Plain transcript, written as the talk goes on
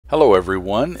Hello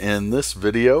everyone, in this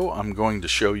video I'm going to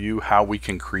show you how we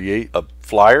can create a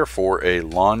flyer for a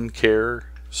lawn care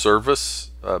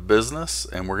service business,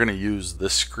 and we're going to use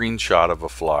this screenshot of a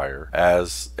flyer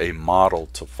as a model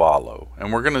to follow,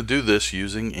 and we're going to do this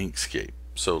using Inkscape.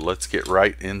 So let's get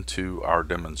right into our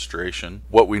demonstration.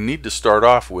 What we need to start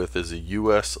off with is a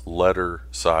US letter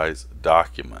size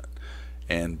document,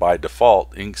 and by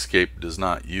default Inkscape does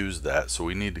not use that, so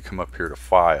we need to come up here to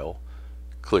File,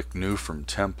 click New from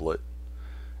Template,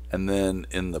 and then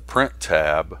in the Print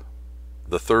tab,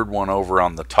 the third one over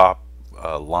on the top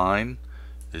line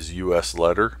is US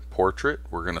Letter Portrait.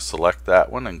 We're going to select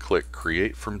that one and click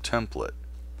Create from Template.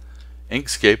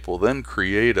 Inkscape will then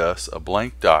create us a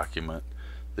blank document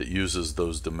that uses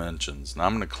those dimensions. Now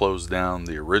I'm going to close down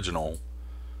the original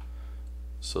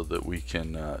so that we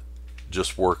can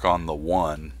just work on the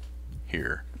one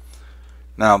here.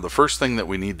 Now the first thing that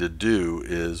we need to do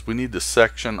is we need to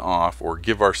section off or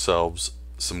give ourselves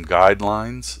some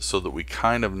guidelines so that we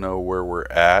kind of know where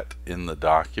we're at in the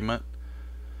document.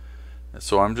 And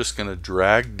so I'm just going to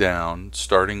drag down,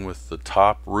 starting with the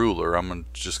top ruler. I'm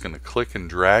just going to click and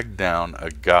drag down a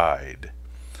guide,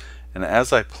 and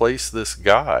as I place this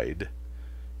guide,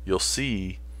 you'll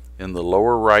see in the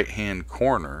lower right hand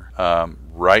corner,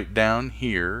 right down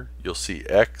here, you'll see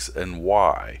X and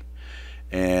Y.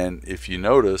 And if you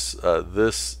notice,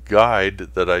 this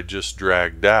guide that I just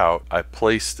dragged out, I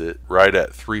placed it right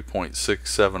at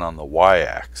 3.67 on the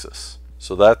y-axis.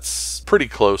 So that's pretty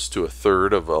close to a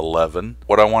third of 11.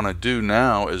 What I want to do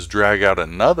now is drag out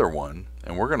another one,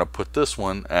 and we're going to put this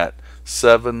one at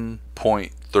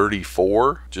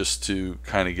 7.34 just to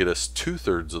kind of get us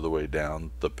 2/3 of the way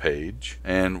down the page.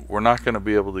 And we're not going to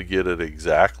be able to get it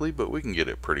exactly, but we can get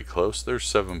it pretty close. There's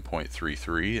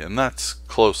 7.33, and that's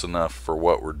close enough for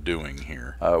what we're doing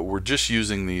here. We're just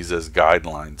using these as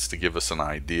guidelines to give us an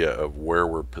idea of where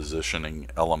we're positioning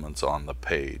elements on the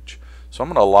page. So I'm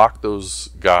going to lock those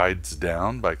guides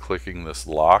down by clicking this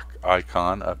lock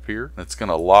icon up here. It's going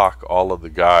to lock all of the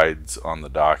guides on the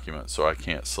document so I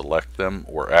can't select them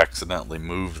or accidentally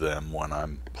move them when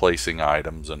I'm placing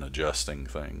items and adjusting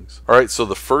things. Alright, so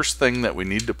the first thing that we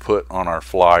need to put on our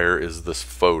flyer is this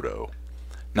photo.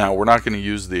 Now we're not going to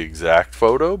use the exact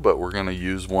photo, but we're going to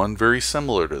use one very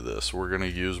similar to this. We're going to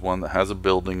use one that has a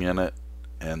building in it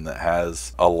and that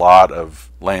has a lot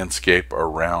of landscape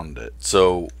around it.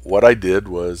 So what I did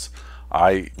was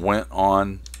I went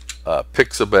on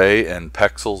Pixabay and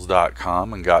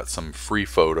Pexels.com and got some free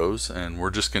photos, and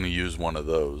we're just going to use one of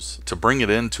those. To bring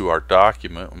it into our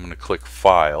document, I'm going to click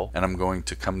File, and I'm going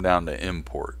to come down to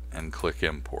Import and click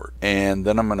Import. And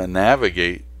then I'm going to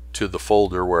navigate to the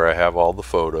folder where I have all the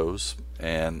photos,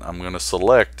 and I'm going to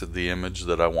select the image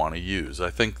that I want to use. I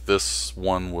think this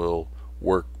one will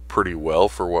work pretty well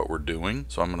for what we're doing,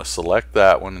 so I'm going to select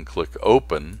that one and click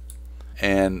Open.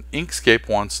 And Inkscape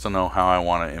wants to know how I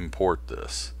want to import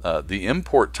this. The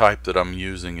import type that I'm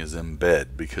using is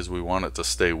embed because we want it to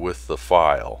stay with the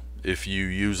file. If you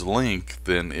use link,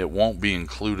 then it won't be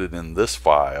included in this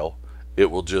file.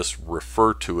 It will just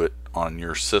refer to it on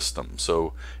your system.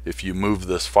 So if you move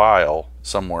this file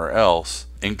somewhere else,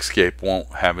 Inkscape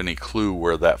won't have any clue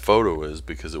where that photo is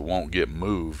because it won't get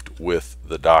moved with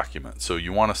the document. So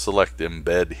you want to select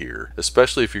embed here,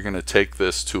 especially if you're going to take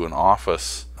this to an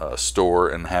office store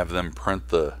and have them print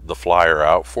the flyer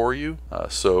out for you.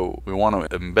 So we want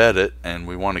to embed it, and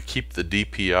we want to keep the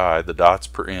DPI, the dots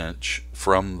per inch,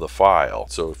 from the file.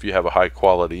 So if you have a high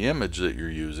quality image that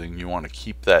you're using, you want to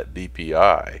keep that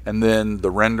DPI, and then the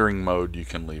rendering mode you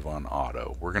can leave on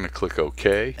auto. We're going to click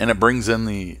OK, and it brings in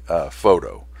the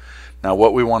photo. Now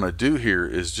what we want to do here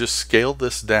is just scale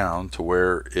this down to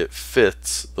where it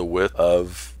fits the width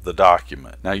of the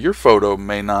document. Now your photo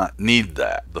may not need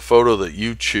that. The photo that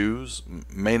you choose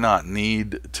may not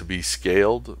need to be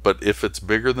scaled, but if it's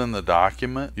bigger than the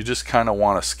document, you just kind of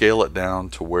want to scale it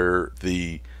down to where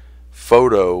the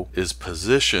photo is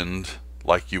positioned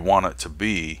like you want it to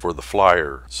be for the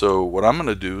flyer. So what I'm going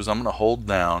to do is I'm going to hold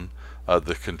down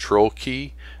the Control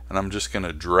key, and I'm just going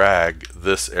to drag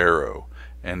this arrow.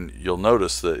 And you'll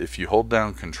notice that if you hold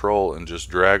down Control and just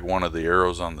drag one of the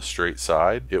arrows on the straight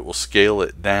side, it will scale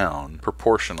it down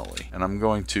proportionally. And I'm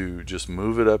going to just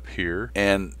move it up here.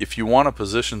 And if you want to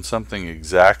position something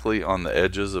exactly on the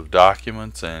edges of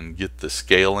documents and get the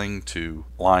scaling to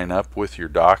line up with your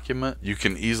document, you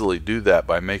can easily do that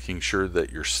by making sure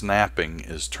that your snapping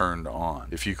is turned on.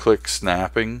 If you click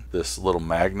snapping, this little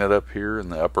magnet up here in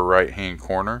the upper right hand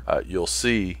corner, you'll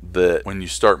see that when you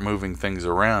start moving things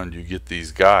around, you get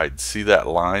these guides. See that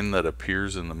line that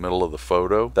appears in the middle of the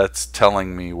photo? That's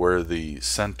telling me where the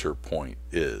center point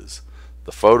is.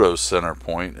 the photo's center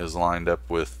point is lined up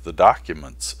with the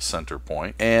document's center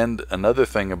point. And another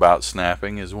thing about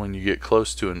snapping is when you get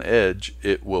close to an edge,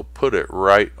 it will put it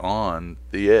right on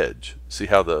the edge. See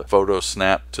how the photo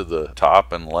snapped to the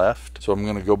top and left? So I'm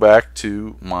going to go back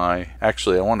to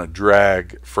actually I want to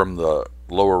drag from the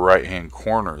lower right hand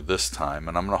corner this time,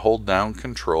 and I'm going to hold down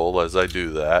Control as I do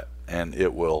that, and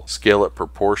it will scale it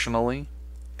proportionally.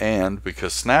 And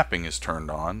because snapping is turned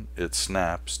on, it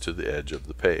snaps to the edge of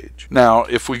the page. Now,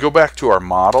 if we go back to our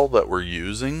model that we're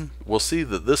using, we'll see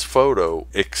that this photo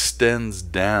extends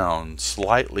down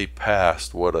slightly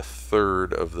past what a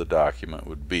third of the document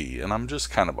would be. And I'm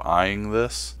just kind of eyeing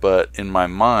this, but in my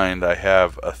mind, I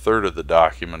have a third of the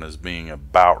document as being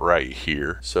about right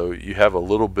here. So you have a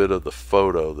little bit of the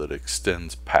photo that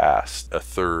extends past a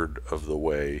third of the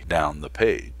way down the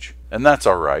page. And that's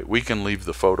alright. We can leave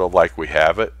the photo like we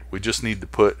have it. We just need to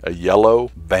put a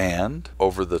yellow band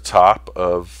over the top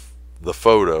of the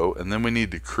photo, and then we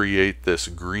need to create this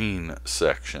green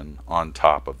section on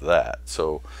top of that.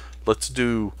 So let's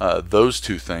do those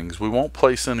two things. We won't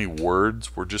place any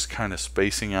words. We're just kind of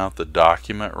spacing out the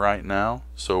document right now.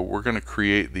 So we're going to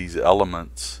create these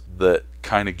elements that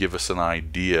kind of give us an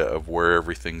idea of where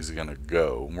everything's going to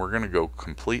go. And we're going to go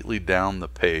completely down the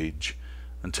page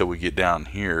until we get down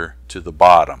here to the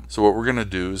bottom. So what we're going to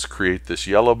do is create this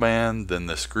yellow band, then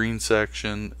this green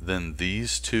section, then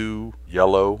these two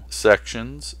yellow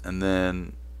sections, and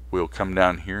then we'll come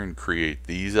down here and create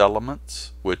these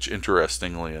elements, which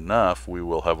interestingly enough we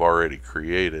will have already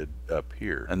created up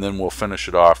here. And then we'll finish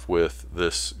it off with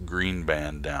this green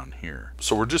band down here.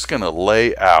 So we're just going to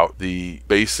lay out the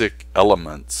basic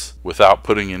elements without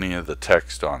putting any of the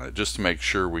text on it, just to make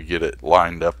sure we get it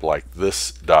lined up like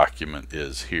this document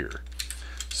is here.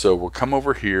 So we'll come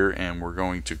over here and we're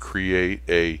going to create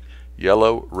a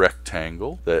yellow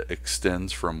rectangle that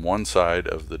extends from one side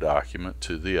of the document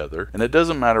to the other. And it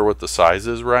doesn't matter what the size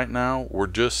is right now, we're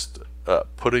just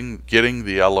getting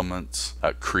the elements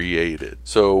created.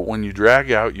 So when you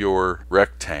drag out your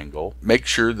rectangle, make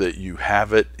sure that you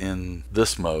have it in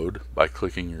this mode by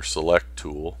clicking your select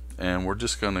tool, and we're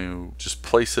just going to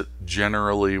place it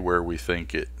generally where we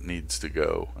think it needs to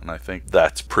go, and I think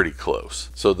that's pretty close.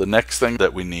 So the next thing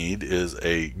that we need is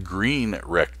a green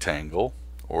rectangle,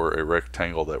 or a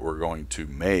rectangle that we're going to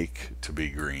make to be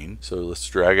green. So let's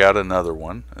drag out another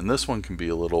one, and this one can be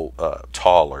a little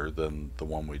taller than the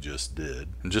one we just did.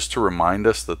 And just to remind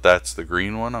us that that's the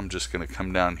green one, I'm just going to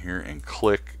come down here and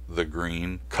click the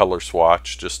green color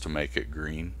swatch just to make it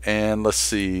green. And let's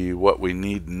see, what we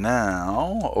need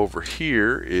now over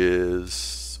here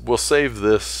is, we'll save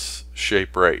this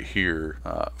shape right here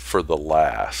for the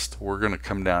last. We're going to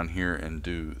come down here and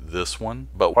do this one,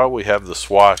 but while we have the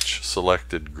swatch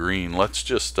selected green,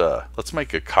 let's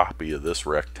make a copy of this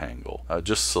rectangle.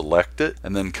 Just select it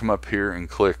and then come up here and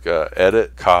click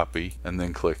edit copy, and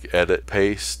then click edit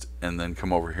paste, and then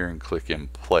come over here and click in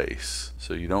place.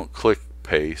 So you don't click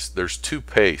paste. There's two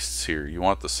pastes here. You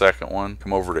want the second one,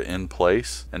 come over to in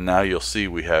place, and now you'll see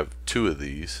we have two of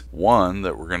these. One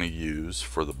that we're going to use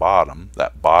for the bottom,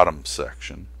 that bottom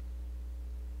section.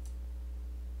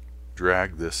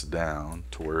 Drag this down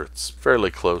to where it's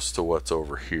fairly close to what's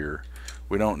over here.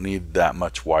 We don't need that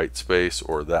much white space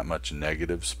or that much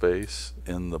negative space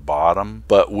in the bottom,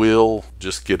 but we'll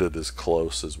just get it as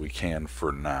close as we can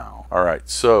for now. Alright,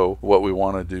 so what we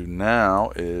want to do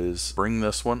now is bring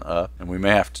this one up, and we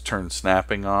may have to turn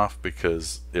snapping off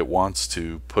because it wants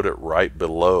to put it right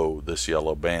below this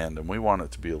yellow band, and we want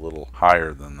it to be a little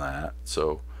higher than that.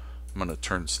 So I'm going to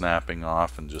turn snapping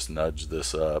off and just nudge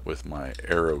this up with my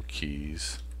arrow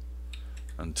keys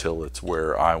until it's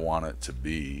where I want it to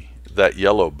be. That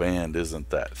yellow band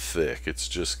isn't that thick, it's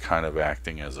just kind of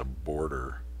acting as a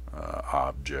border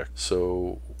object.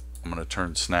 So I'm going to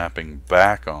turn snapping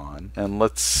back on, and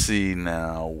let's see,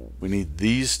 now we need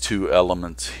these two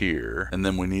elements here, and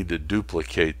then we need to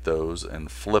duplicate those and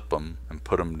flip them and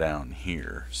put them down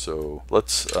here. So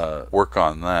let's work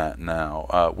on that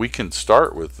now. We can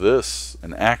start with this,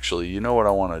 and actually, you know what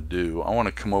I want to do? I want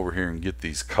to come over here and get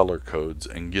these color codes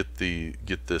and get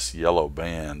this yellow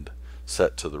band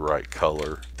set to the right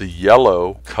color. The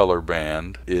yellow color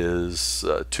band is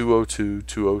 202,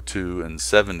 202, and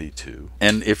 72.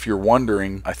 And if you're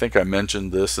wondering, I think I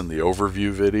mentioned this in the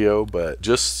overview video, but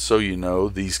just so you know,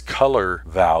 these color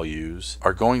values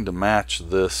are going to match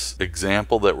this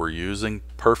example that we're using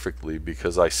perfectly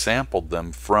because I sampled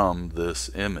them from this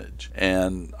image.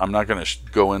 And I'm not going to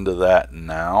go into that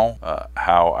now,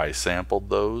 how I sampled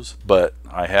those, but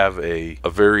I have a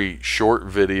very short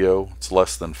video, it's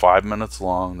less than 5 minutes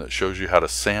long, that shows you how to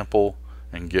sample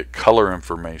and get color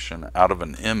information out of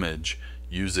an image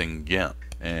using GIMP.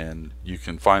 And you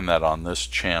can find that on this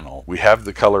channel. We have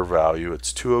the color value.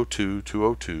 It's 202,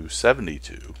 202,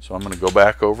 72. So I'm going to go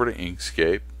back over to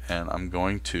Inkscape and I'm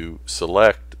going to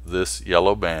select this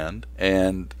yellow band,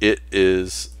 and it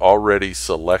is already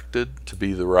selected to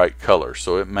be the right color,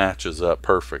 so it matches up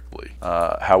perfectly.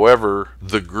 However,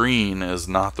 the green is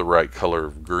not the right color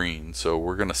of green, so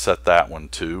we're going to set that one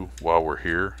too while we're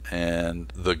here.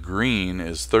 And the green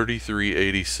is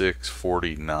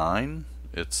 338649.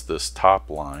 It's this top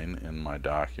line in my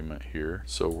document here,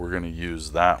 so we're going to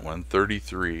use that one,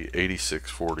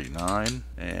 338649.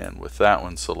 And with that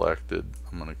one selected,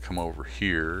 I'm going to come over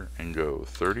here and go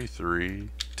 33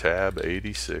 tab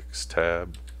 86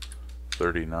 tab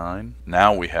 39.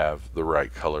 Now we have the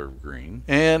right color of green,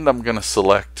 and I'm going to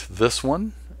select this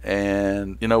one,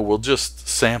 and we'll just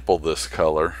sample this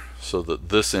color so that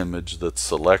this image that's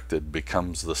selected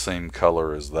becomes the same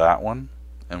color as that one.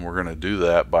 And we're going to do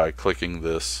that by clicking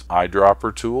this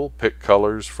eyedropper tool, pick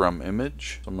colors from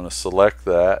image. So I'm going to select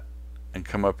that and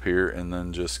come up here and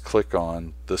then just click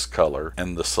on this color,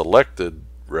 and the selected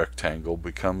rectangle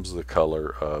becomes the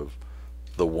color of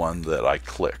the one that I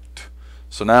clicked.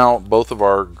 So now both of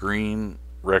our green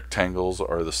rectangles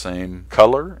are the same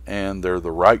color and they're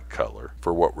the right color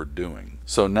for what we're doing.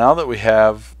 So now that we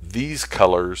have these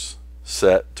colors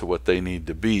set to what they need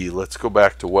to be, let's go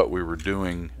back to what we were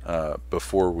doing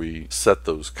before we set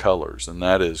those colors, and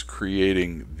that is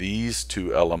creating these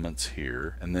two elements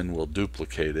here, and then we'll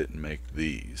duplicate it and make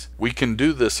these. We can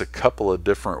do this a couple of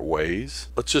different ways.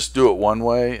 Let's just do it one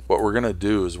way. What we're going to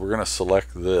do is we're going to select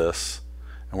this,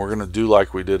 and we're going to do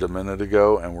like we did a minute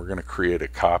ago, and we're going to create a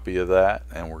copy of that,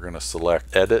 and we're going to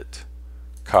select edit,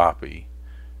 copy,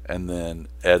 and then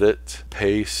edit,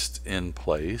 paste in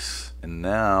place, and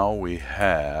now we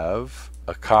have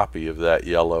a copy of that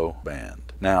yellow band.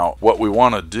 Now what we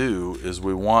want to do is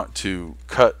we want to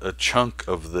cut a chunk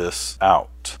of this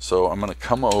out. So I'm going to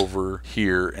come over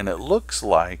here, and it looks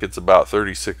like it's about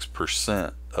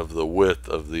 36% of the width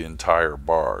of the entire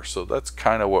bar. So that's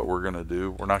kind of what we're going to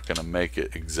do. We're not going to make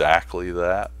it exactly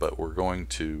that, but we're going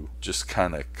to just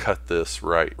kind of cut this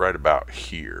right about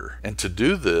here. And to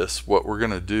do this, what we're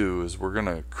going to do is we're going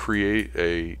to create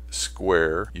a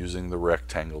square using the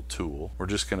rectangle tool. We're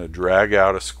just going to drag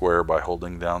out a square by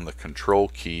holding down the control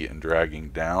key and dragging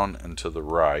down and to the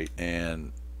right,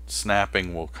 and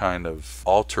snapping will kind of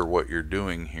alter what you're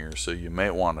doing here, so you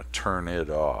may want to turn it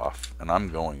off, and I'm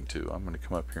going to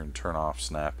come up here and turn off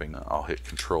snapping. I'll hit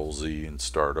Control Z and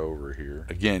start over here.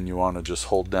 Again, you want to just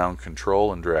hold down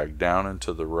Control and drag down and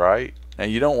to the right. Now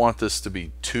you don't want this to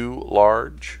be too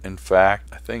large. In fact,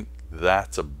 I think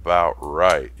that's about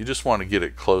right. You just want to get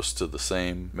it close to the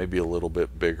same, maybe a little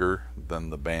bit bigger than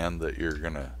the band that you're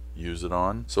gonna use it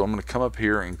on. So I'm going to come up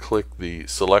here and click the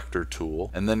selector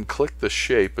tool, and then click the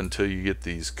shape until you get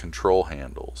these control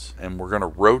handles, and we're going to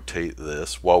rotate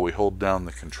this while we hold down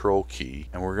the control key,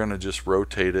 and we're going to just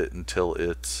rotate it until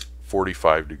it's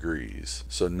 45 degrees.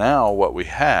 So now what we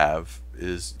have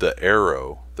is the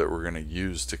arrow that we're going to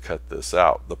use to cut this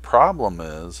out. The problem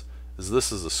is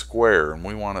this is a square, and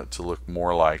we want it to look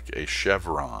more like a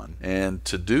chevron. And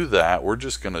to do that, we're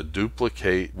just going to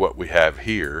duplicate what we have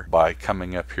here by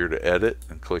coming up here to edit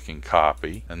and clicking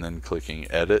copy, and then clicking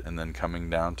edit, and then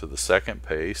coming down to the second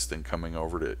paste and coming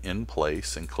over to in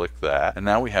place and click that. And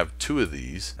now we have two of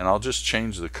these, and I'll just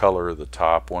change the color of the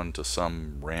top one to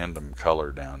some random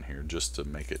color down here just to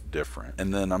make it different.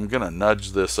 And then I'm going to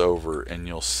nudge this over, and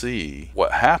you'll see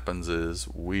what happens is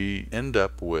we end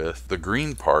up with the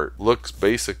green part looks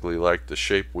basically like the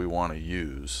shape we want to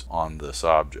use on this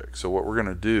object. So what we're going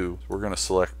to do is we're going to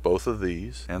select both of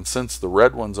these, and since the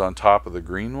red one's on top of the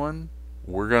green one,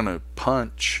 we're going to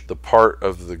punch the part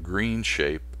of the green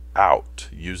shape out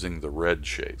using the red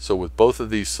shape. So with both of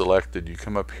these selected, you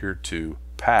come up here to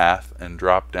path and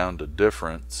drop down to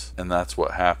difference, and that's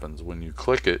what happens. When you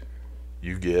click it,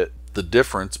 you get the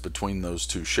difference between those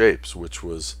two shapes, which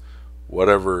was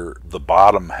whatever the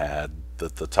bottom had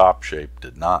that the top shape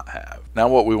did not have. Now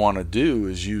what we want to do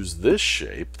is use this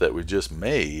shape that we just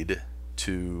made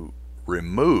to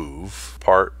remove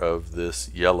part of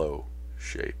this yellow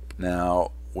shape.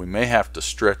 Now we may have to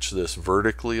stretch this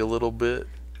vertically a little bit.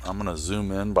 I'm going to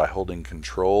zoom in by holding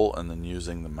Control and then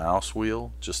using the mouse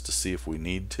wheel just to see if we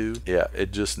need to. Yeah,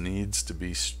 it just needs to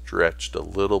be stretched a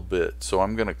little bit. So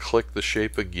I'm going to click the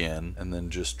shape again and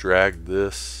then just drag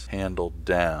this handle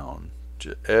down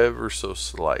ever so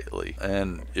slightly.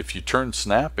 And if you turn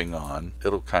snapping on,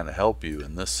 it'll kind of help you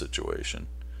in this situation.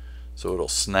 So it'll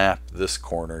snap this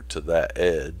corner to that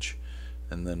edge,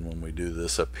 and then when we do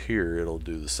this up here, it'll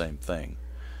do the same thing.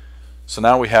 So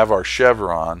now we have our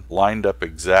chevron lined up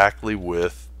exactly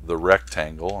with the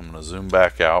rectangle. I'm going to zoom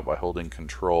back out by holding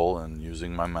Control and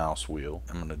using my mouse wheel.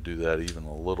 I'm going to do that even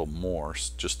a little more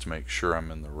just to make sure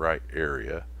I'm in the right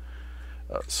area.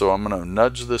 So I'm going to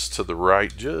nudge this to the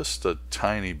right just a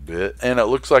tiny bit, and it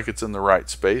looks like it's in the right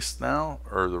space now,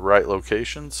 or the right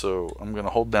location. So I'm going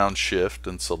to hold down Shift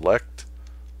and select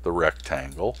the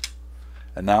rectangle,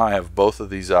 and now I have both of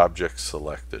these objects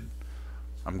selected.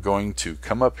 I'm going to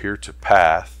come up here to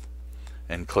Path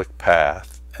and click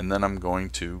Path, and then I'm going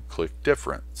to click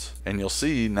Difference, and you'll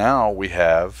see now we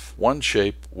have one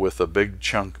shape with a big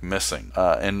chunk missing.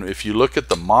 And if you look at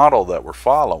the model that we're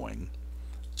following,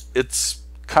 it's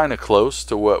kind of close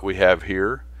to what we have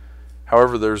here.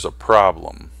 However, there's a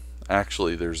problem.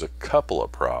 Actually, there's a couple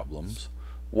of problems.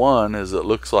 One is it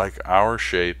looks like our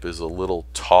shape is a little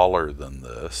taller than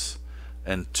this,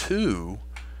 and two,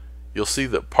 you'll see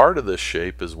that part of this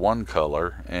shape is one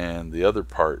color and the other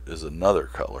part is another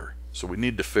color. So we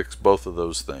need to fix both of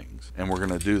those things, and we're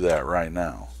going to do that right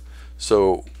now.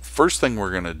 So first thing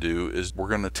we're going to do is we're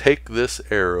going to take this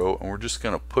arrow and we're just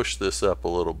going to push this up a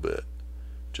little bit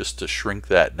just to shrink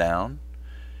that down,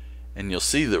 and you'll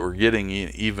see that we're getting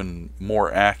an even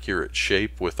more accurate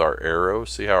shape with our arrow.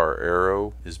 See how our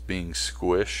arrow is being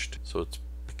squished, so it's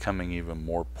becoming even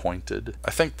more pointed. I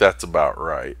think that's about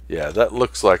right. Yeah, that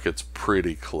looks like it's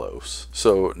pretty close.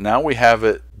 So now we have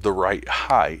it the right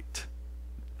height,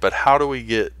 but how do we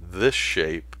get this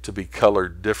shape to be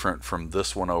colored different from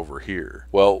this one over here?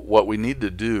 Well, what we need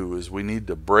to do is we need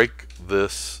to break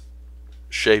this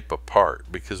shape apart,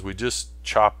 because we just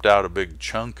chopped out a big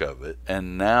chunk of it,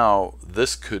 and now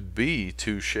this could be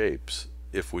two shapes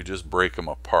if we just break them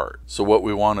apart. So what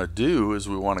we want to do is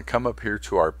we want to come up here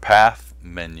to our Path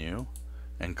menu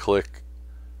and click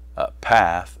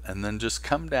Path, and then just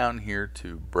come down here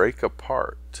to Break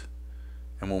Apart.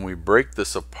 And when we break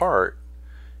this apart,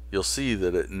 you'll see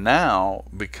that it now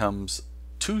becomes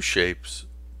two shapes,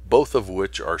 both of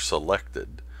which are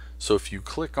selected. So if you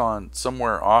click on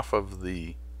somewhere off of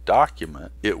the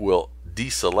document, it will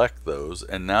deselect those,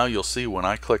 and now you'll see when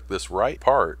I click this right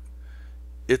part,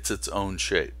 it's its own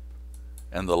shape,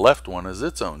 and the left one is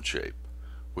its own shape,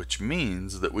 which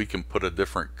means that we can put a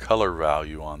different color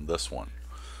value on this one.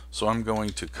 So I'm going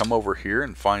to come over here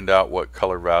and find out what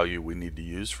color value we need to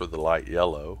use for the light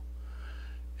yellow,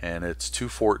 and it's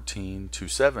 214,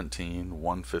 217,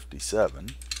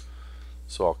 157.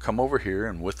 So I'll come over here,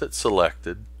 and with it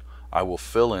selected, I will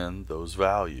fill in those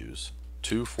values: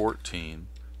 214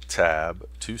 tab,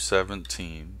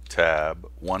 217 tab,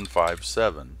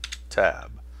 157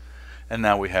 tab. And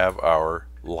now we have our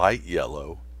light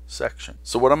yellow section.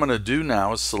 So what I'm going to do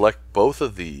now is select both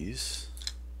of these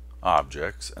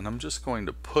objects, and I'm just going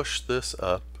to push this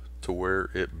up to where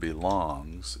it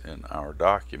belongs in our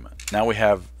document. Now we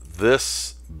have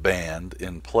this band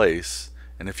in place,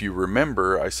 and if you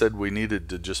remember, I said we needed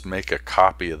to just make a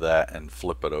copy of that and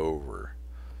flip it over.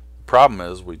 The problem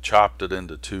is we chopped it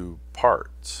into two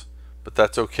parts, but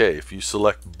that's okay. If you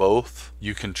select both,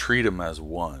 you can treat them as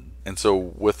one. And so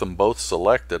with them both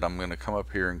selected, I'm going to come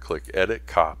up here and click Edit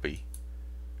Copy,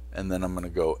 and then I'm going to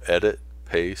go Edit,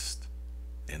 Paste,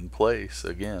 in place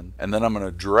again, and then I'm going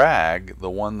to drag the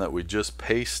one that we just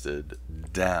pasted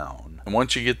down. And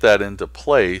once you get that into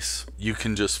place, you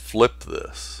can just flip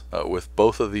this. With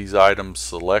both of these items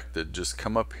selected, just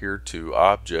come up here to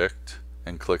Object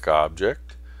and click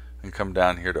Object, and come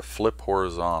down here to Flip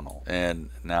Horizontal,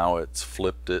 and now it's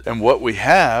flipped it. And what we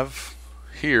have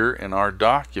here in our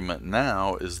document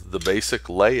now is the basic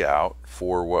layout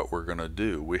for what we're going to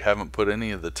do. We haven't put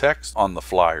any of the text on the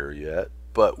flyer yet,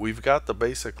 but we've got the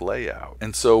basic layout.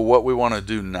 And so what we want to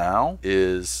do now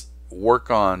is work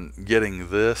on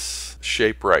getting this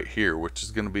shape right here, which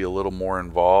is going to be a little more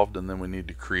involved, and then we need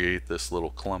to create this little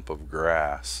clump of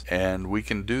grass. And we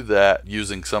can do that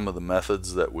using some of the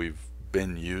methods that we've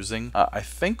been using. I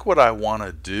think what I want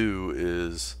to do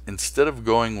is, instead of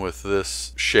going with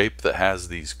this shape that has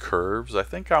these curves, I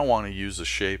think I want to use a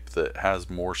shape that has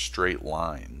more straight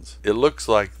lines. It looks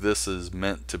like this is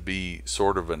meant to be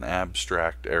sort of an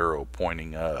abstract arrow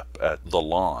pointing up at the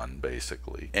lawn,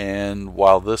 basically. And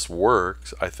while this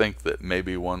works, I think that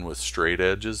maybe one with straight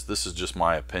edges, this is just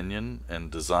my opinion,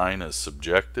 and design is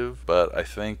subjective, but I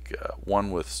think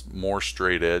one with more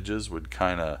straight edges would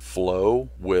kind of flow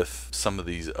with some of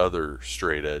these other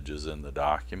straight edges in the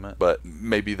document. But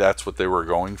maybe that's what they were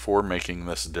going for, making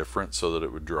this different so that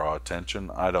it would draw attention.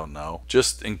 I don't know.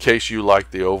 Just in case you like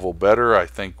the oval better, I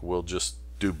think we'll just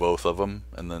do both of them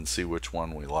and then see which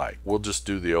one we like. We'll just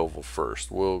do the oval first.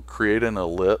 We'll create an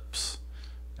ellipse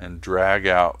and drag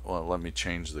out, well, let me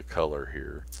change the color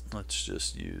here. Let's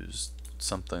just use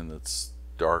something that's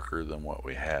darker than what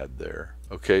we had there.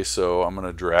 Okay, so I'm going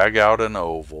to drag out an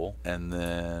oval and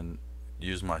then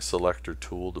use my selector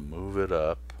tool to move it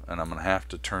up, and I'm going to have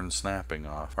to turn snapping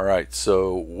off. Alright,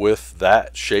 so with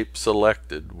that shape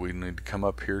selected, we need to come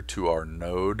up here to our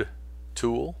node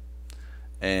tool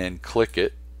and click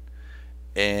it,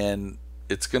 and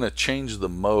it's going to change the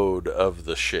mode of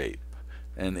the shape.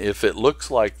 And if it looks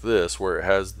like this, where it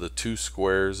has the two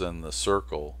squares and the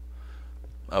circle,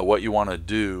 what you want to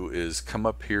do is come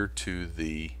up here to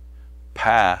the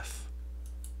path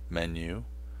menu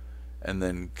and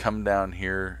then come down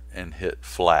here and hit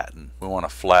flatten. We want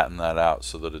to flatten that out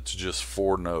so that it's just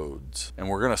 4 nodes, and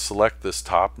we're going to select this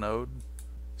top node.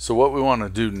 So what we want to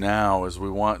do now is we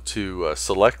want to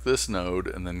select this node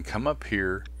and then come up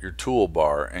here, your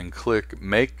toolbar, and click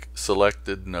Make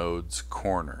Selected Nodes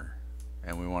Corner,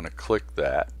 and we want to click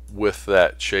that with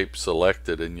that shape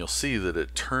selected, and you'll see that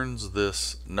it turns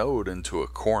this node into a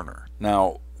corner.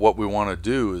 Now what we want to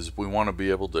do is we want to be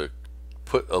able to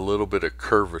put a little bit of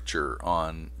curvature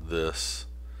on this,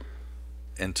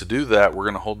 and to do that we're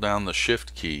going to hold down the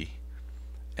shift key,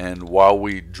 and while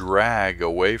we drag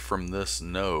away from this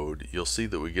node you'll see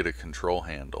that we get a control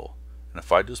handle, and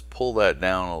if I just pull that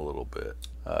down a little bit,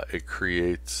 it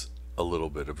creates a little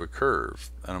bit of a curve.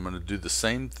 And I'm going to do the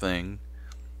same thing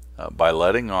by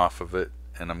letting off of it,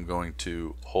 and I'm going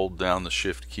to hold down the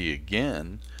shift key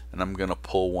again, and I'm going to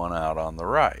pull one out on the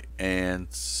right. And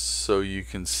so you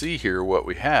can see here what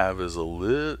we have is a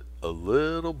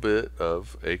little bit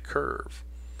of a curve.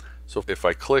 So if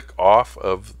I click off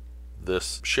of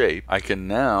this shape, I can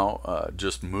now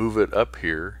just move it up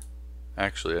here.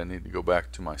 Actually, I need to go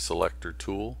back to my selector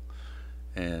tool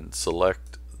and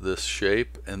select this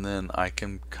shape, and then I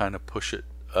can kind of push it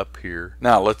up here.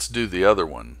 Now let's do the other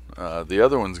one. The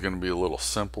other one's going to be a little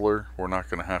simpler. We're not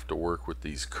going to have to work with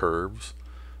these curves,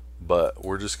 but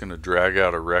we're just going to drag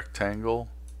out a rectangle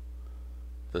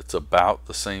that's about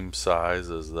the same size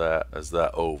as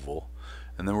that oval,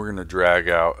 and then we're going to drag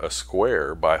out a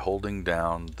square by holding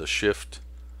down the shift,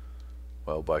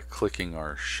 by clicking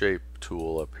our shape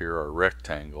tool up here, our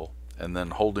rectangle, and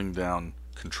then holding down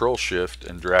control shift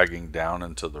and dragging down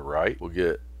and to the right, we'll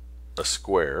get a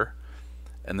square.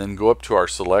 And then go up to our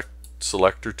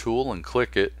selector tool and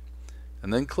click it,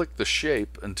 and then click the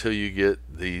shape until you get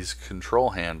these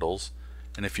control handles,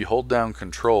 and if you hold down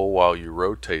control while you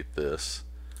rotate this,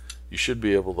 you should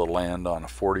be able to land on a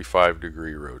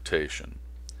 45-degree rotation.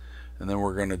 And then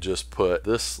we're going to just put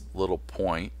this little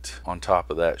point on top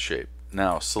of that shape.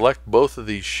 Now select both of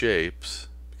these shapes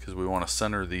because we want to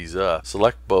center these up.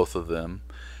 Select both of them,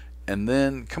 and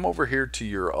then come over here to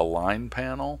your Align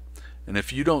panel. And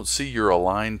if you don't see your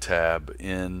Align tab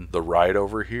in the right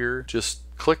over here, just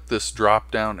click this drop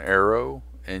down arrow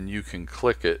and you can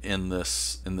click it in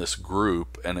this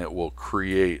group, and it will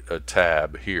create a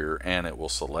tab here and it will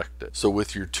select it. So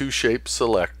with your two shapes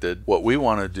selected, what we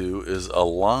want to do is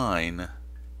align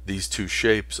these two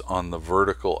shapes on the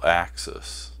vertical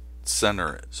axis,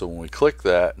 center it. So when we click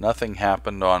that, nothing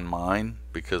happened on mine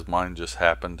because mine just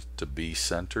happened to be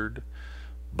centered,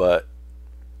 but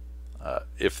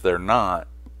if they're not,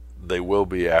 they will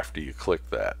be after you click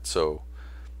that. So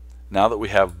now that we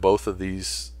have both of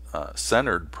these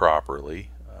centered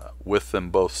properly, with them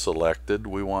both selected,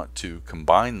 we want to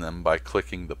combine them by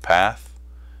clicking the path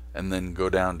and then go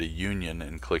down to Union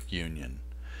and click Union.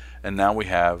 And now we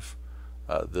have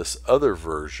this other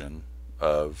version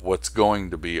of what's going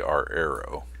to be our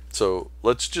arrow. So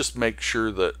let's just make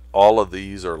sure that all of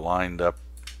these are lined up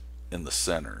in the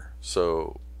center.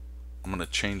 So I'm going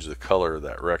to change the color of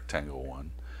that rectangle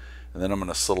one, and then I'm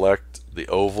going to select the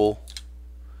oval,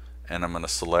 and I'm going to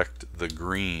select the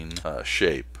green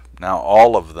shape. Now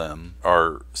all of them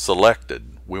are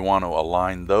selected. We want to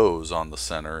align those on the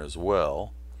center as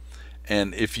well.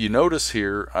 And if you notice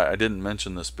here, I didn't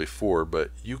mention this before,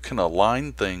 but you can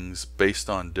align things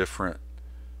based on different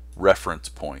reference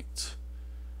points.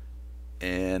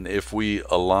 And if we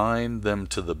align them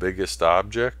to the biggest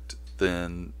object,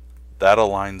 then that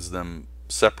aligns them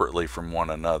separately from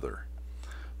one another.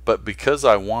 But because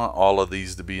I want all of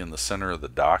these to be in the center of the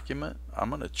document, I'm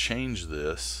going to change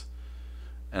this,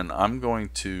 and I'm going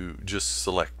to just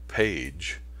select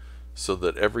page so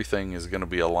that everything is going to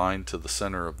be aligned to the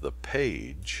center of the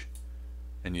page.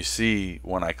 And you see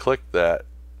when I click that,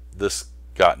 this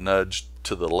got nudged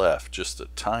to the left just a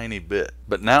tiny bit.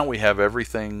 But now we have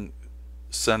everything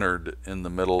centered in the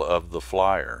middle of the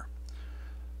flyer.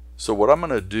 So what I'm going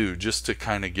to do, just to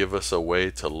kind of give us a way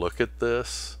to look at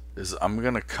this, is I'm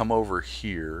going to come over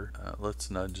here. Let's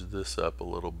nudge this up a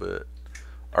little bit.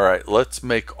 Alright, let's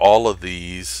make all of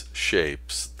these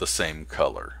shapes the same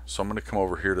color. So I'm going to come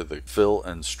over here to the Fill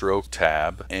and Stroke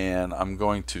tab, and I'm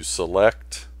going to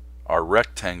select our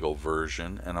rectangle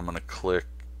version, and I'm going to click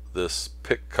this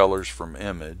Pick Colors from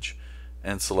Image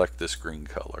and select this green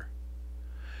color.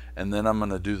 And then I'm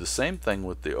going to do the same thing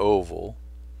with the oval,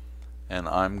 and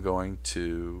I'm going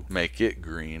to make it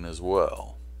green as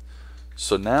well.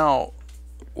 So now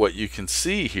what you can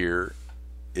see here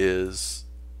is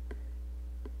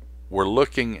we're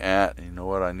looking at, you know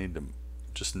what, I need to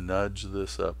just nudge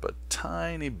this up a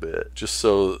tiny bit just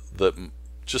so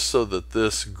that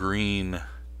this green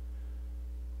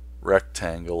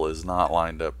rectangle is not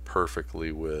lined up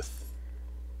perfectly with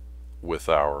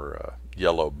our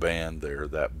yellow band there,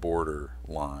 that border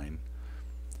line.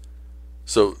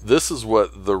 So this is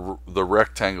what the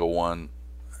rectangle one,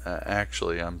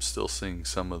 actually I'm still seeing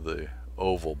some of the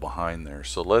oval behind there.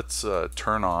 So let's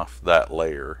turn off that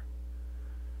layer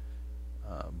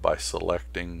by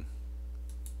selecting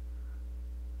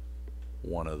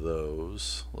one of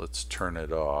those. Let's turn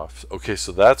it off. Okay,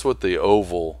 so that's what the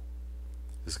oval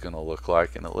is going to look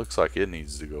like, and it looks like it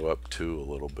needs to go up too a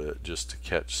little bit just to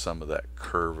catch some of that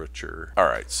curvature.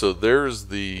 Alright, so there's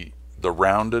the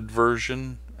rounded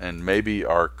version, and maybe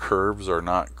our curves are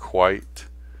not quite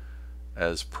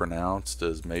as pronounced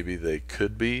as maybe they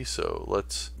could be, so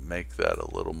let's make that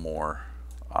a little more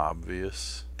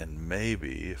obvious. And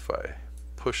maybe if I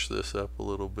push this up a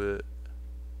little bit,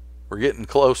 we're getting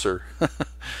closer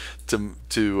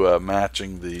to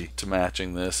matching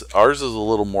this. Ours is a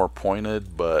little more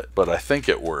pointed, but I think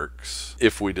it works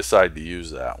if we decide to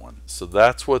use that one. So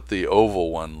that's what the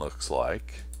oval one looks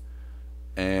like,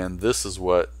 and this is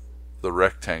what the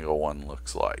rectangle one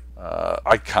looks like.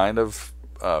 I kind of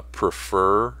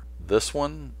prefer this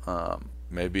one.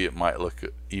 Maybe it might look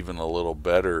even a little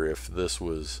better if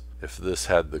this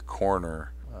had the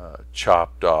corner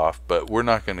chopped off, but we're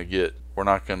not going to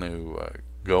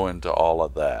go into all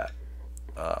of that.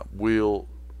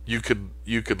 You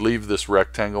could leave this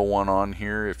rectangle one on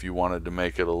here if you wanted to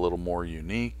make it a little more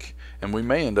unique, and we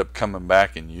may end up coming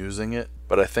back and using it,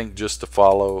 but I think just to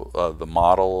follow the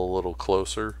model a little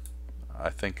closer,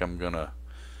 I think I'm gonna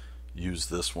use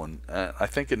this one. And I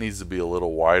think it needs to be a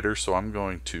little wider, so I'm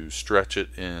going to stretch it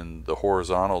in the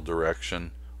horizontal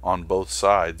direction on both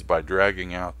sides by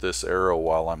dragging out this arrow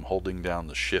while I'm holding down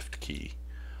the Shift key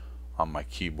on my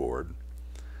keyboard.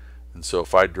 And so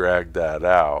if I drag that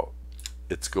out,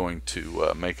 it's going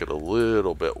to make it a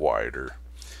little bit wider.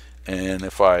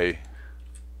 And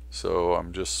so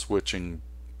I'm just switching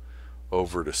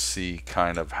over to see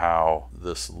kind of how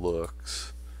this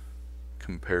looks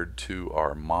compared to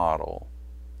our model.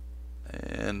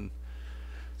 And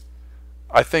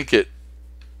I think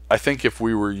if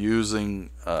we were using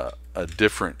a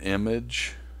different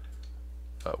image,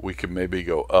 we could maybe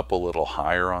go up a little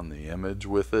higher on the image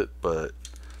with it, but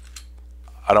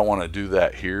I don't want to do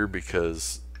that here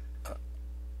because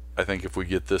I think if we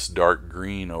get this dark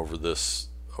green over this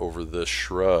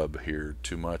shrub here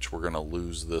too much, we're going to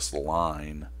lose this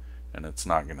line and it's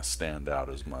not going to stand out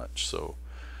as much. So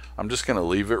I'm just going to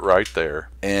leave it right there.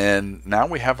 And now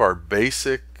we have our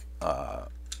basic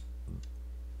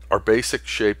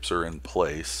shapes are in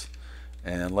place,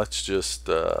 and let's just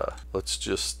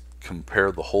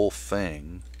compare the whole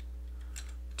thing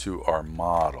to our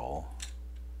model.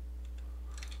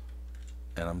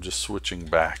 And I'm just switching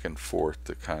back and forth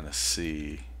to kind of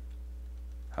see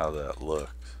how that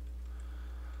looks.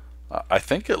 I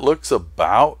think it looks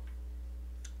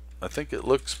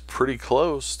pretty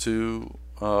close to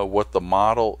what the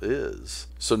model is.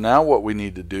 So now what we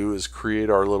need to do is create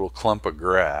our little clump of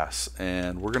grass,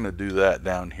 and we're going to do that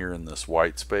down here in this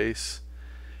white space.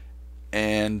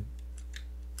 And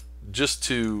just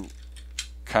to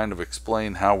kind of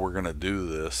explain how we're going to do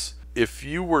this, if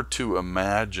you were to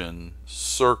imagine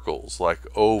circles like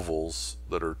ovals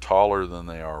that are taller than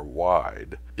they are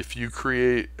wide, if you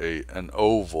create an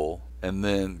oval and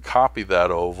then copy that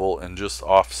oval and just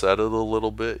offset it a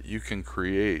little bit, you can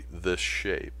create this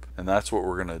shape. And that's what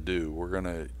we're going to do. We're going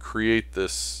to create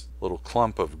this little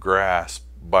clump of grass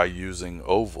by using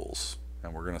ovals.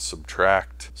 And we're going to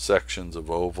subtract sections of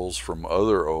ovals from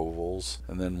other ovals,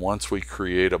 and then once we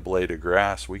create a blade of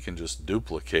grass, we can just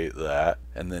duplicate that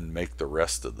and then make the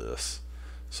rest of this.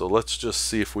 So let's just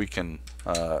see if we can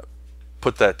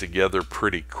put that together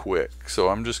pretty quick. So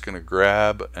I'm just going to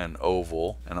grab an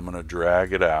oval and I'm going to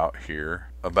drag it out here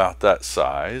about that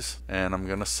size, and I'm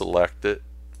going to select it,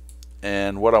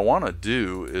 And what I want to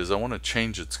do is I want to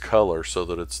change its color so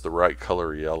that it's the right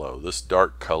color yellow. This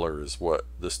dark color is what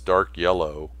this dark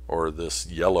yellow, or this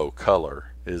yellow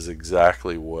color, is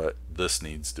exactly what this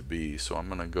needs to be. So I'm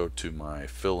going to go to my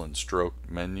fill and stroke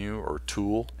menu or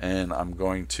tool, and I'm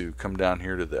going to come down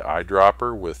here to the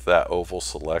eyedropper with that oval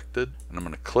selected, and I'm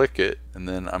going to click it, and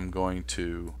then I'm going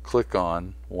to click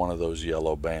on one of those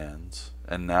yellow bands.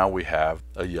 And now we have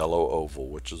a yellow oval,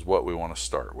 which is what we want to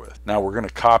start with. Now we're going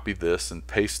to copy this and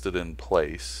paste it in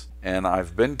place. And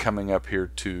I've been coming up here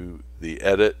to the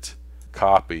edit,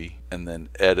 copy, and then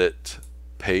edit,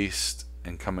 paste,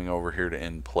 and coming over here to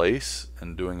in place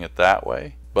and doing it that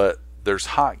way. But there's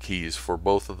hotkeys for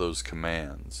both of those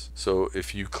commands. So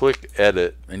if you click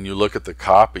edit and you look at the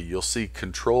copy, you'll see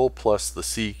Control plus the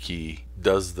C key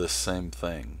does this same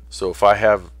thing. So if I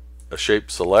have a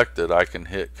shape selected, I can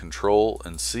hit Control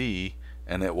and C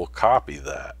and it will copy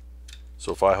that.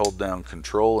 So if I hold down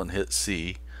Control and hit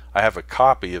C, I have a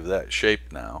copy of that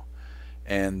shape now.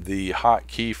 And the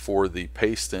hotkey for the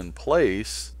paste in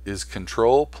place is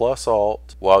Control plus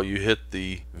Alt while you hit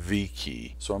the V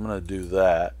key. So I'm going to do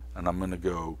that, and I'm going to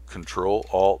go Control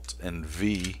Alt and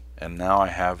V, and now I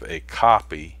have a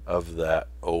copy of that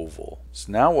oval.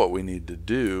 So now what we need to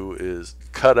do is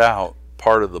cut out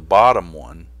part of the bottom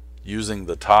one using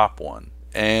the top one.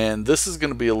 And this is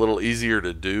going to be a little easier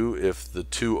to do if the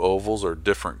two ovals are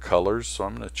different colors. So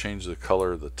I'm going to change the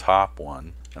color of the top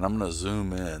one, and I'm going to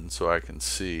zoom in so I can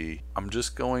see. I'm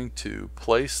just going to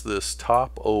place this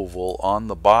top oval on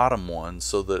the bottom one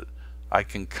so that I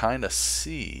can kind of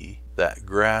see that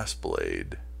grass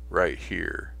blade right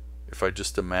here. If I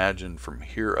just imagine from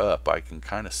here up, I can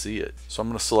kind of see it. So I'm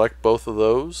going to select both of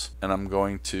those, and I'm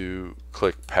going to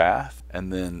click Path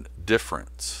and then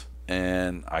Difference,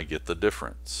 and I get the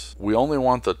difference. We only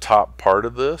want the top part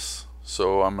of this,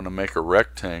 so I'm going to make a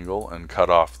rectangle and cut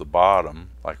off the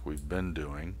bottom like we've been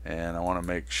doing, and I want to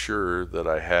make sure that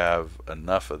I have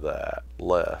enough of that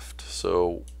left.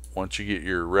 So once you get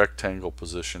your rectangle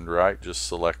positioned right, just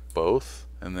select both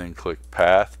and then click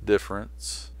Path,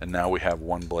 Difference, and now we have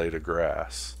one blade of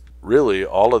grass. Really,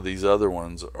 all of these other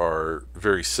ones are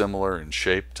very similar in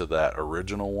shape to that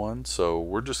original one, so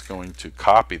we're just going to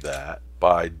copy that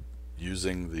by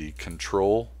using the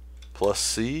Control plus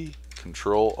C,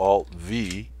 Control Alt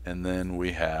V, and then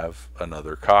we have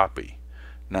another copy.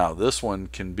 Now this one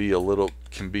can be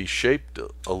shaped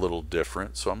a little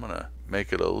different, so I'm going to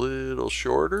make it a little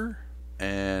shorter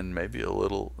and maybe a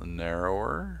little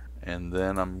narrower, and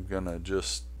then I'm going to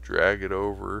just drag it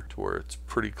over to where it's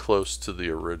pretty close to the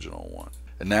original one.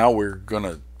 And now we're going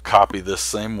to copy this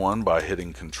same one by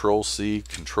hitting Control C,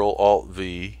 Control Alt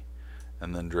V,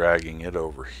 and then dragging it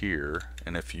over here.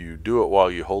 And if you do it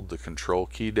while you hold the Control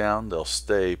key down, they'll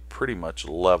stay pretty much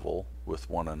level with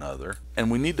one another. And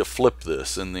we need to flip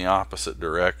this in the opposite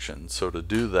direction. So to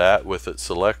do that, with it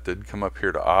selected, come up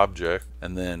here to Object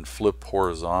and then flip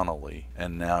horizontally.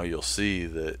 And now you'll see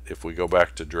that if we go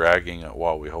back to dragging it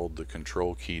while we hold the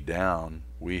Control key down,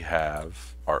 we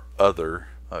have our other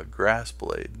grass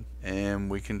blade. And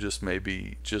we can just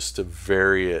maybe, just to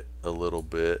vary it a little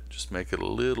bit, just make it a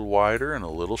little wider and a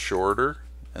little shorter,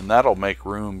 and that'll make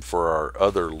room for our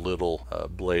other little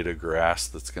blade of grass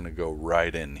that's going to go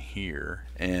right in here.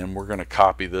 And we're going to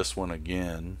copy this one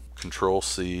again, Control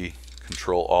C,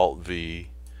 Control Alt V,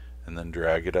 and then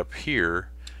drag it up here,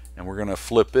 and we're going to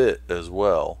flip it as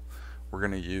well. We're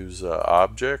going to use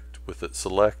Object, with it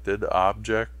selected,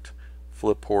 Object,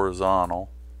 flip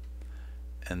horizontal,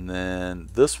 and then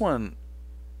this one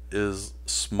is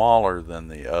smaller than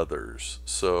the others,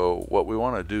 so what we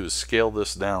want to do is scale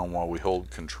this down while we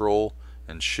hold Control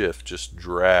and Shift, just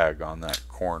drag on that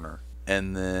corner,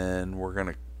 and then we're going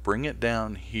to bring it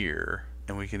down here,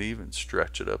 and we can even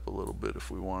stretch it up a little bit if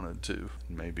we wanted to,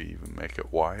 maybe even make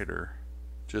it wider.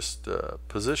 Just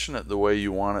position it the way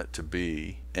you want it to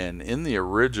be. And in the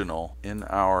original, in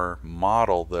our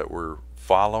model that we're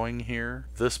following here,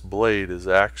 this blade is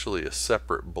actually a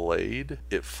separate blade.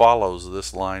 It follows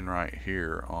this line right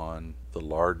here on the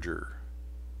larger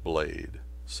blade.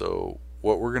 So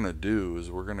what we're going to do is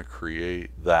we're going to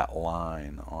create that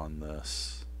line on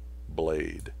this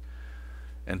blade.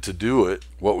 And to do it,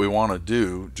 what we want to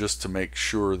do, just to make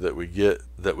sure that we get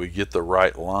the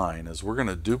right line, is we're going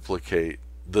to duplicate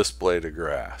this blade of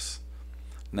grass.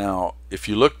 Now if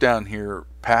you look down here,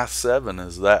 path 7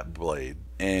 is that blade,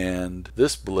 and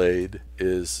this blade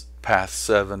is path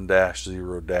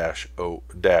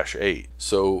 7-0-8.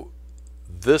 So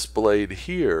this blade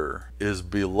here is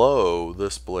below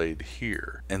this blade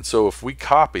here. And so if we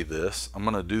copy this, I'm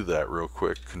going to do that real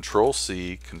quick, Control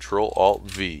C, Control Alt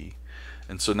V,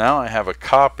 And so now I have a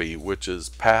copy, which is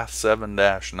path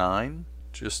 7-9,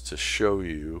 just to show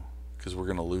you, because we're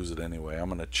going to lose it anyway. I'm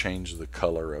going to change the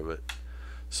color of it.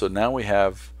 So now we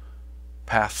have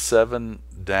path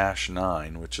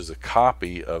 7-9, which is a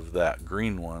copy of that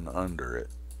green one under it,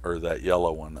 or that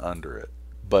yellow one under it.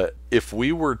 But if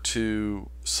we were to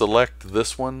select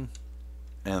this one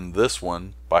and this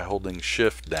one by holding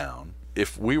shift down,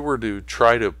 if we were to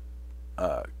try to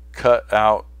cut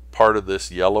out part of this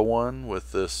yellow one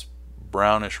with this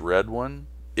brownish red one,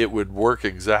 it would work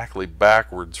exactly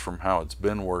backwards from how it's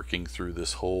been working through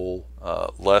this whole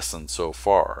lesson so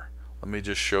far. Let me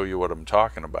just show you what I'm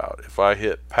talking about. If I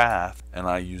hit path and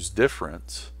I use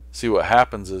difference, see what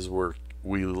happens is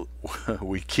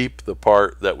we keep the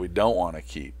part that we don't want to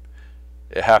keep.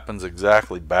 It happens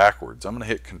exactly backwards. I'm going to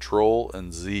hit Control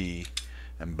and Z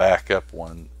and back up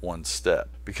one step,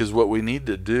 because what we need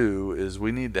to do is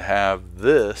we need to have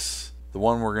this, the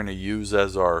one we're going to use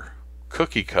as our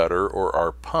cookie cutter or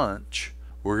our punch,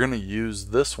 we're going to use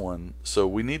this one, so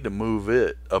we need to move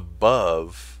it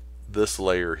above this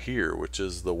layer here, which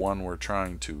is the one we're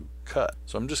trying to cut.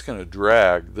 So I'm just going to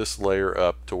drag this layer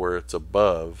up to where it's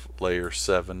above layer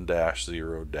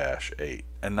 7-0-8,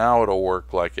 and now it'll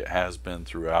work like it has been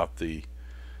throughout the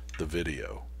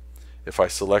video. If I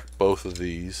select both of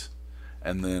these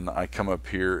and then I come up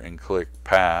here and click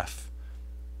path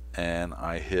and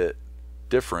I hit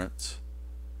difference,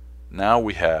 now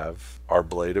we have our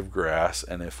blade of grass,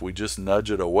 and if we just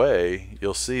nudge it away,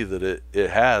 you'll see that it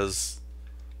has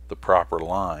the proper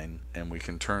line, and we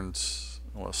can turn,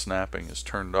 well, snapping is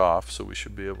turned off, so we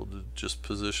should be able to just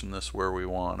position this where we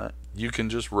want it. You can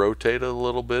just rotate it a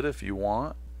little bit if you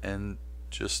want and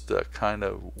just kind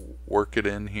of work it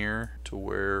in here to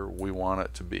where we want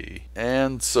it to be.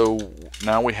 And so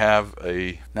now we have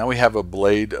a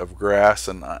blade of grass,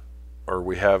 and or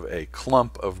we have a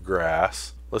clump of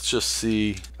grass. Let's just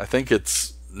see. I think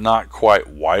it's not quite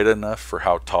wide enough for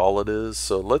how tall it is,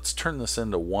 so let's turn this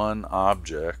into one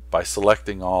object by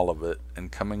selecting all of it and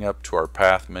coming up to our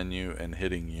path menu and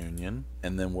hitting union,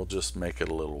 and then we'll just make it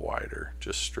a little wider,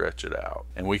 just stretch it out.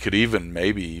 And we could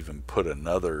maybe even put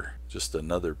another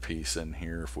piece in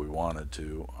here if we wanted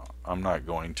to. I'm not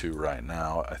going to right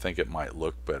now. I think it might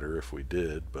look better if we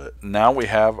did. But now we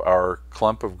have our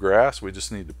clump of grass. We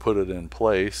just need to put it in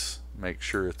place, make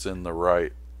sure it's in the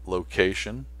right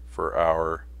location for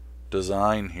our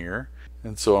design here.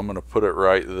 And so I'm going to put it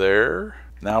right there.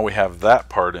 Now we have that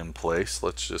part in place.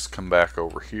 Let's just come back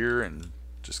over here and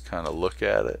just kind of look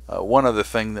at it. One other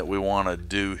thing that we want to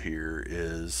do here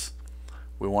is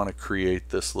we want to create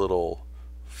this little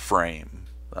frame.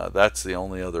 That's the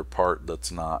only other part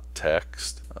that's not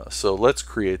text. So let's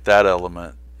create that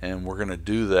element, and we're going to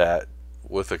do that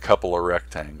with a couple of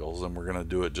rectangles, and we're going to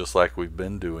do it just like we've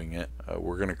been doing it.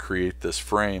 We're going to create this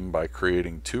frame by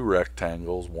creating two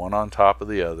rectangles, one on top of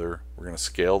the other. We're going to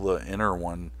scale the inner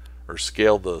one, or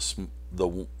scale the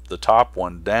top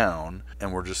one down,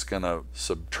 and we're just going to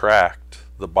subtract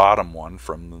the bottom one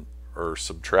from or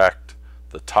subtract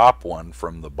the top one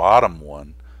from the bottom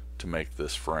one to make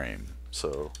this frame.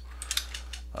 So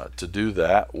to do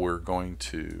that, we're going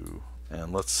to,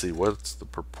 and let's see what's the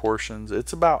proportions.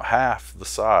 It's about half the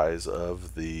size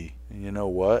of the, you know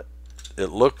what,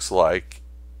 it looks like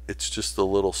it's just a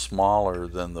little smaller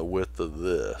than the width of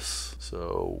this,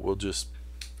 so we'll just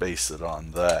base it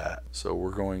on that. So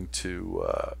we're going to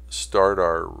start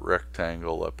our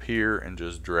rectangle up here and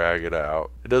just drag it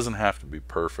out. It doesn't have to be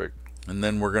perfect. And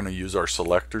then we're going to use our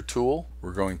selector tool.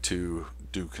 We're going to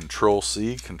do Control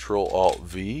C, Control Alt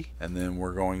V, and then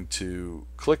we're going to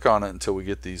click on it until we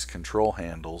get these control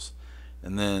handles,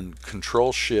 and then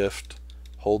Control Shift,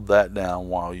 hold that down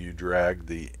while you drag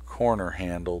the corner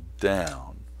handle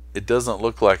down. It doesn't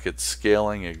look like it's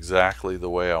scaling exactly the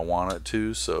way I want it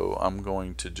to, so I'm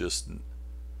going to just, and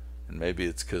maybe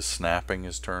it's because snapping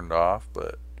is turned off,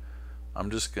 but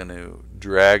I'm just going to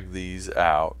drag these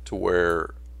out to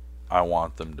where I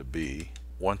want them to be.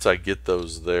 Once I get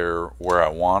those there where I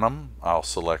want them, I'll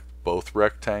select both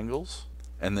rectangles,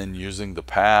 and then using the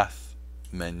path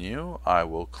menu I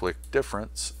will click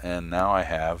difference, and now I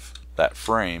have that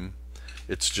frame.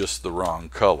 It's just the wrong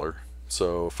color.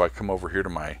 So if I come over here to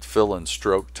my fill and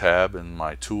stroke tab in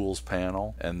my tools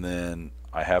panel, and then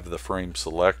I have the frame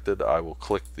selected, I will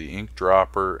click the ink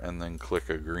dropper and then click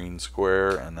a green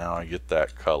square, and now I get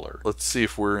that color. Let's see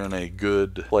if we're in a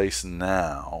good place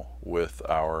now with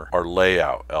our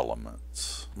layout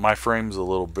elements. My frame's a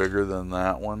little bigger than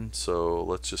that one, so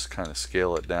let's just kind of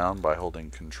scale it down by holding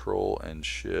Control and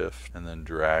Shift and then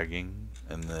dragging,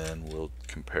 and then we'll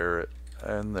compare it,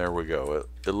 and there we go.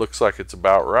 It looks like it's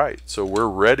about right. So we're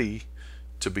ready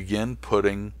to begin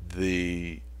putting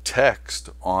the text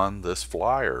on this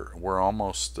flyer. We're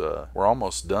almost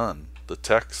done. The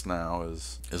text now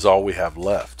is all we have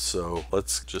left. So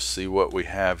let's just see what we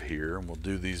have here, and we'll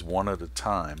do these one at a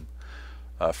time.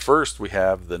 First, we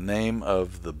have the name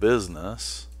of the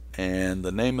business, and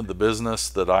the name of the business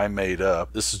that I made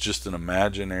up. This is just an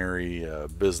imaginary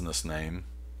business name,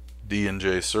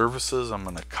 D&J Services. I'm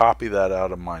going to copy that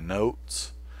out of my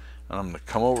notes, and I'm going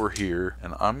to come over here,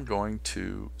 and I'm going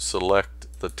to select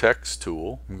the text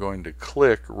tool. I'm going to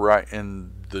click right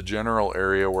in the general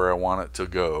area where I want it to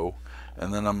go,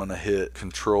 and then I'm going to hit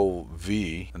Control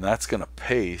V, and that's going to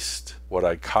paste what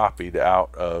I copied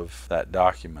out of that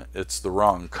document. It's the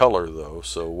wrong color though,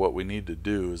 so what we need to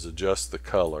do is adjust the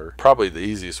color. Probably the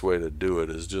easiest way to do it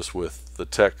is just with the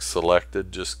text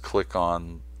selected, just click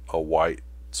on a white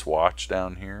swatch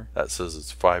down here. That says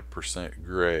it's 5%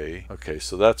 gray. Okay,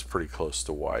 so that's pretty close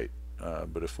to white,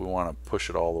 but if we want to push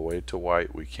it all the way to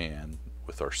white, we can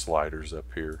with our sliders up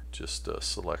here. Just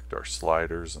select our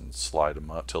sliders and slide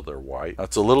them up till they're white.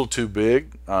 That's a little too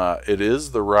big. It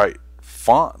is the right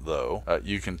font though.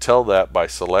 You can tell that by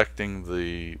selecting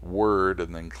the word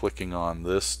and then clicking on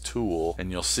this tool,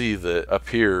 and you'll see that up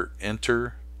here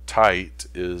Enter Tight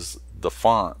is the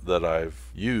font that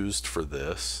I've used for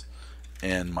this,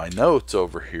 and my notes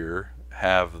over here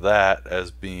have that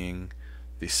as being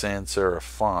the sans serif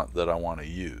font that I want to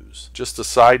use. Just a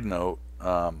side note,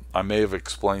 I may have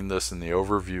explained this in the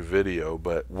overview video,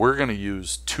 but we're going to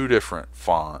use 2 different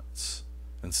fonts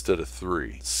instead of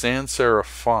 3. Sans serif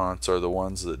fonts are the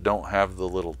ones that don't have the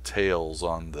little tails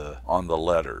on the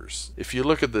letters. If you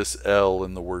look at this L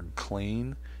in the word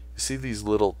clean, you see these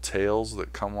little tails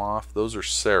that come off? Those are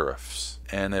serifs.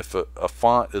 And if a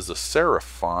font is a serif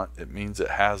font, it means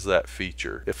it has that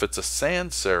feature. If it's a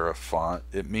sans serif font,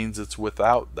 it means it's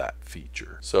without that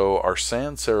feature. So our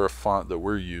sans serif font that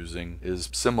we're using is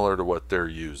similar to what they're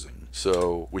using.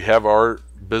 So we have our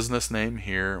business name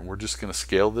here, and we're just going to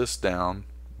scale this down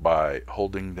by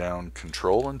holding down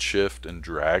Control and Shift and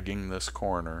dragging this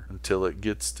corner until it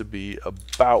gets to be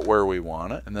about where we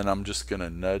want it. And then I'm just going to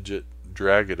nudge it,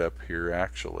 drag it up here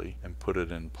actually, and put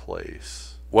it in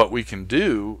place. What we can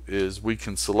do is we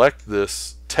can select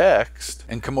this text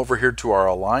and come over here to our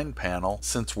Align panel.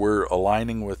 Since we're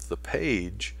aligning with the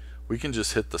page, we can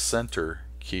just hit the center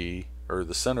key or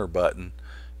the center button,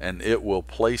 and it will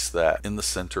place that in the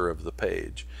center of the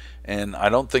page. And I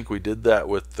don't think we did that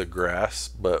with the grass,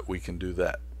 but we can do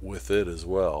that with it as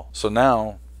well. So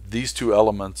now these 2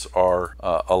 elements are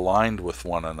aligned with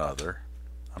one another.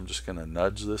 I'm just going to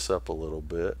nudge this up a little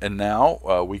bit, and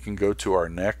now we can go to our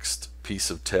next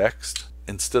piece of text.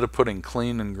 Instead of putting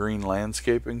clean and green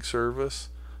landscaping service,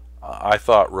 I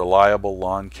thought reliable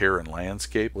lawn care and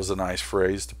landscape was a nice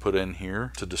phrase to put in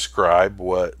here to describe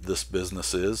what this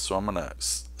business is. So I'm going to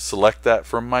select that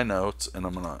from my notes, and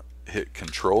I'm going to hit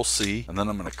Control C, and then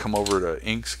I'm going to come over to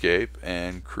Inkscape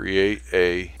and create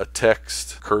a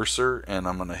text cursor, and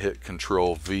I'm going to hit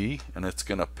Control V, and it's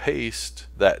going to paste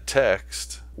that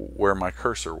text where my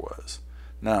cursor was.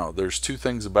 Now there's 2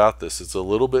 things about this. It's a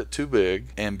little bit too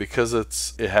big, and because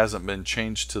it hasn't been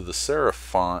changed to the serif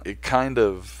font, it kind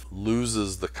of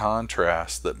loses the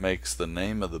contrast that makes the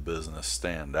name of the business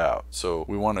stand out. So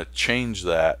we want to change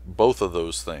that, both of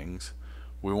those things.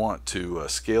 We want to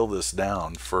scale this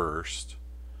down first,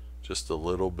 just a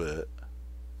little bit,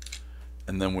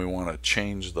 and then we want to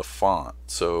change the font.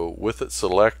 So with it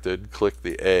selected, click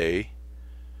the A,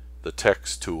 the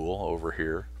text tool over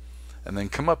here, and then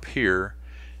come up here,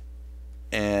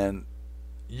 and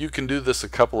you can do this a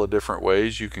couple of different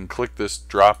ways. You can click this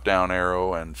drop down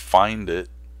arrow and find it.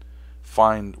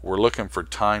 We're looking for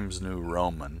Times New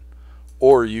Roman,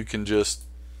 or you can just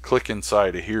click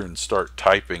inside of here and start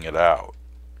typing it out,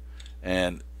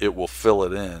 and it will fill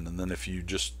it in. And then if you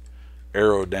just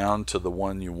arrow down to the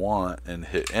one you want and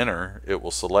hit enter, it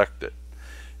will select it,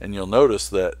 and you'll notice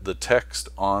that the text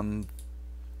on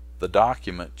the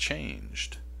document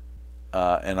changed.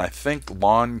 And I think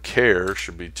lawn care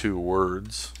should be 2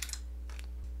 words.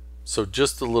 So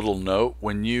just a little note,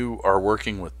 when you are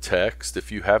working with text, if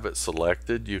you have it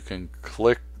selected, you can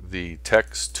click the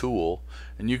text tool,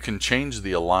 and you can change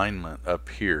the alignment up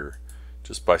here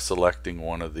just by selecting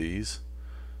one of these.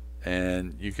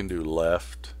 And you can do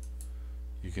left,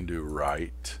 you can do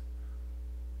right,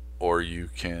 or you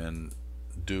can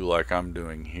do like I'm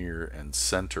doing here and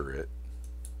center it,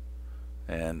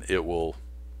 and it will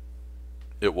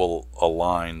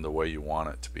align the way you want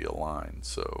it to be aligned.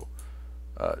 So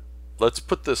let's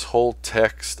put this whole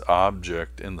text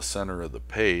object in the center of the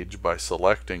page by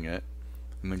selecting it,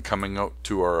 and then coming out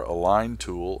to our Align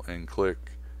tool and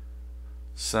click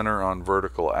center on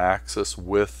vertical axis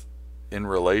with in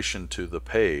relation to the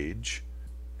page,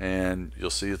 and you'll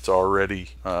see it's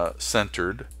already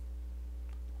centered.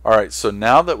 Alright, so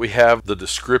now that we have the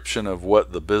description of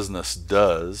what the business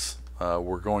does,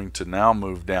 we're going to now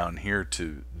move down here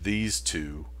to these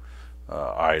two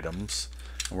items,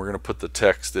 and we're going to put the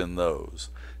text in those.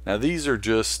 Now these are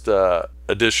just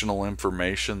additional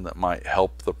information that might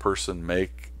help the person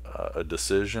make a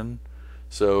decision.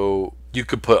 So you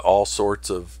could put all sorts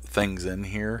of things in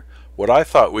here. What I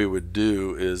thought we would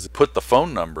do is put the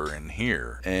phone number in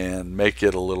here and make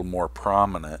it a little more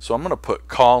prominent. So I'm going to put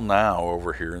call now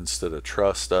over here instead of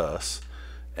trust us,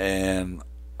 and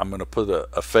I'm going to put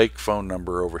a fake phone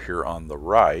number over here on the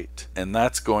right, and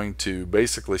that's going to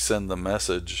basically send the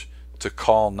message to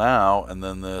call now, and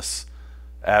then this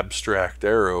abstract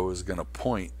arrow is going to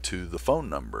point to the phone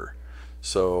number.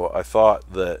 So I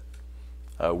thought that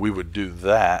we would do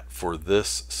that for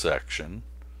this section,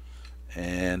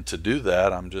 and to do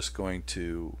that I'm just going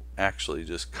to actually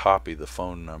just copy the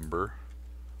phone number.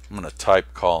 I'm going to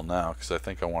type call now because I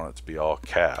think I want it to be all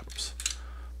caps.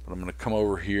 But I'm going to come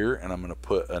over here and I'm going to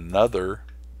put another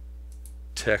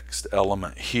text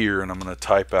element here, and I'm going to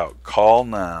type out call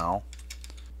now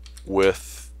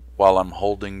with, while I'm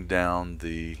holding down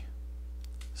the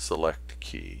select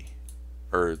key,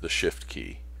 or the shift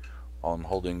key, while I'm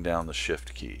holding down the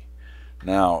shift key.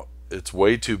 Now it's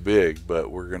way too big, but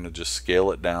we're going to just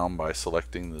scale it down by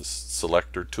selecting this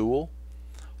selector tool,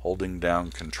 holding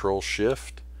down Control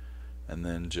Shift, and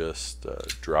then just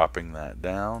dropping that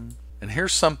down. And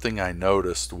here's something I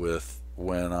noticed with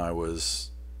when I was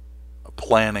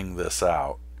planning this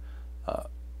out.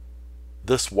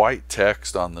 This white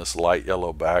text on this light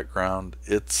yellow background,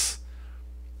 it's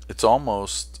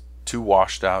almost too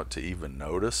washed out to even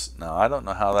notice. Now I don't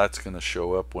know how that's going to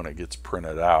show up when it gets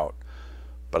printed out,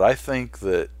 but I think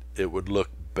that it would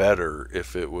look better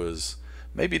if it was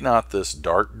maybe not this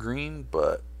dark green,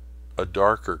 but a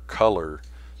darker color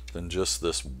than just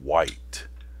this white.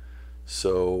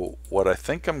 So what I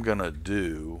think I'm going to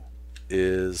do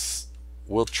is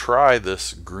we'll try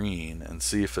this green and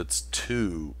see if it's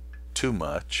too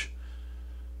much.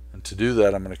 And to do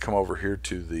that, I'm going to come over here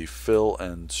to the fill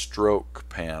and stroke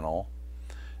panel,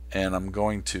 and I'm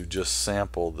going to just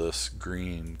sample this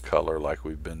green color like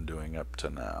we've been doing up to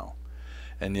now.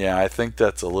 And yeah, I think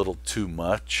that's a little too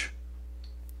much.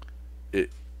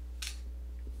 It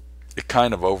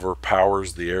kind of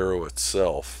overpowers the arrow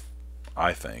itself,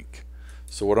 I think.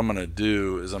 So what I'm going to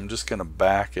do is I'm just going to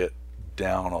back it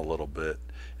down a little bit,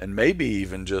 and maybe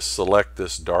even just select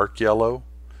this dark yellow.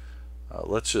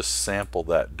 Let's just sample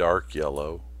that dark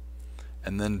yellow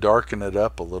and then darken it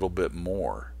up a little bit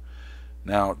more.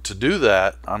 Now to do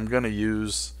that, I'm not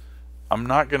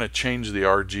going to change the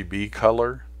RGB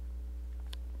color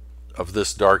of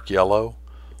this dark yellow.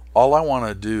 All I want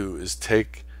to do is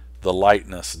take the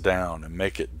lightness down and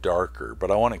make it darker,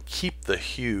 but I want to keep the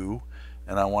hue,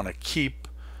 and I want to keep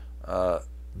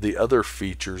the other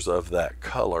features of that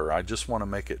color. I just want to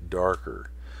make it darker.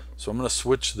 So I'm going to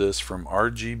switch this from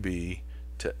RGB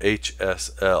to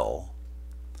HSL,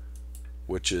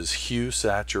 which is hue,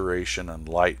 saturation, and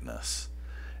lightness.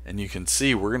 And you can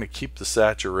see we're going to keep the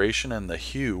saturation and the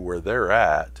hue where they're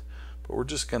at, but we're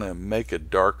just going to make a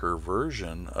darker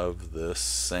version of this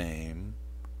same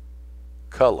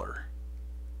color.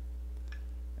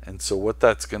 And so what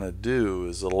that's going to do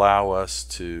is allow us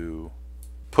to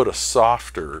put a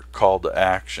softer call to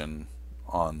action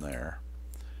on there.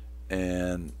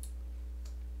 And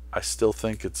I still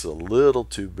think it's a little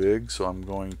too big, so I'm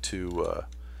going to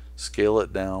scale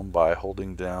it down by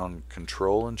holding down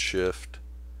Control and Shift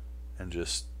and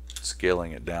just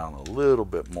scaling it down a little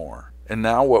bit more. And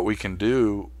now what we can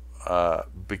do,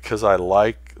 because I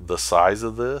like the size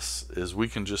of this, is we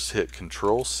can just hit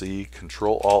Control C,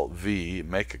 Control Alt V,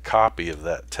 make a copy of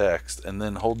that text, and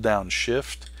then hold down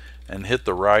Shift and hit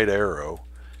the right arrow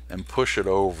and push it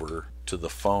over to the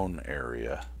phone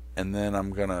area. And then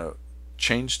I'm going to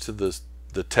change to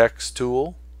the text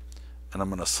tool, and I'm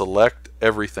going to select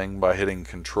everything by hitting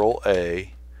Control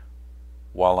A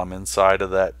while I'm inside of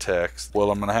that text.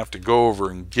 Well, I'm going to have to go over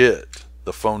and get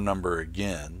the phone number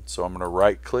again, so I'm going to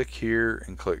right click here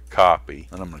and click copy,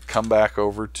 and I'm going to come back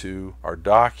over to our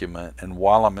document, and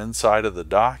while I'm inside of the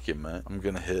document I'm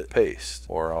going to hit paste,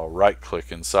 or I'll right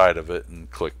click inside of it and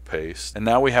click paste, and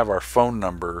now we have our phone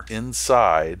number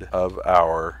inside of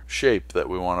our shape that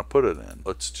we want to put it in.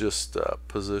 Let's just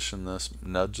position this,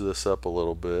 nudge this up a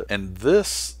little bit, and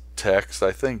this text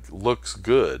I think looks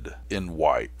good in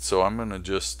white, so I'm going to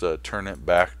just turn it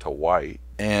back to white.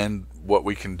 And what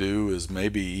we can do is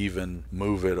maybe even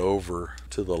move it over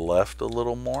to the left a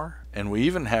little more. And we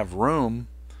even have room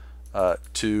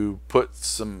to put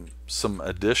some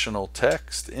additional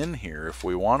text in here. If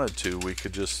we wanted to, we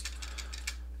could just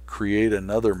create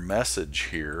another message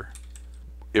here.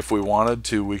 If we wanted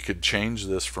to, we could change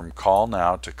this from call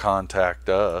now to contact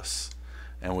us,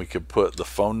 and we could put the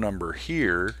phone number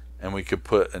here, and we could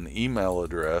put an email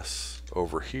address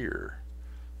over here.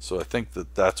 So I think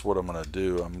that that's what I'm going to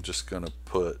do. I'm just going to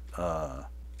put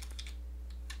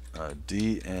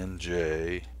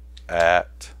dnj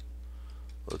at,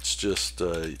 let's just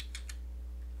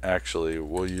actually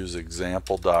we'll use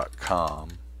example.com,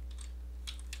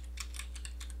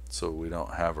 so we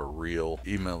don't have a real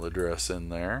email address in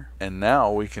there. And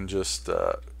now we can just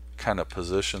kind of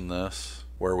position this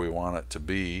where we want it to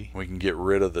be. We can get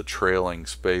rid of the trailing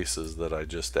spaces that I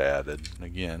just added.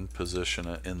 Again, position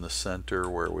it in the center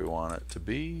where we want it to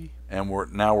be. And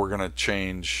now we're going to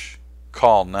change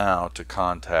call now to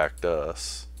contact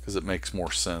us, because it makes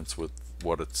more sense with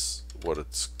what it's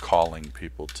calling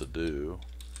people to do.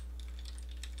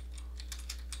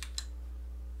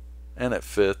 And it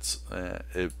fits.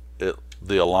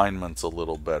 The alignment's a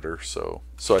little better. So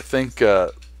I think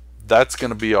that's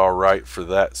going to be all right for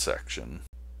that section.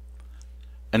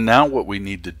 And now what we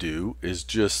need to do is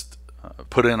just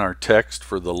put in our text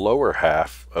for the lower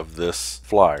half of this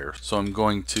flyer. So I'm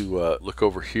going to look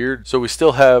over here. So we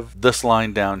still have this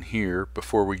line down here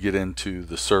before we get into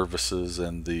the services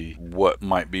and the what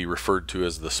might be referred to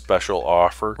as the special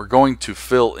offer. We're going to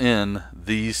fill in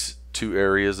these two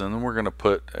areas, and then we're going to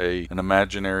put an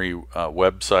imaginary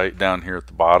website down here at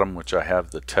the bottom, which I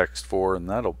have the text for, and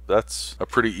that's a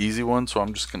pretty easy one. So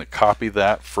I'm just going to copy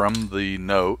that from the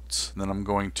notes, and then I'm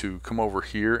going to come over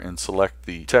here and select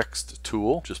the text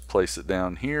tool, just place it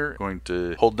down here. I'm going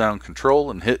to hold down Control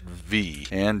and hit V,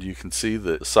 and you can see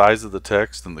that the size of the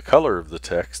text and the color of the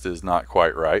text is not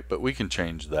quite right, but we can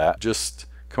change that. Just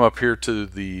come up here to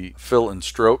the Fill and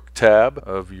Stroke tab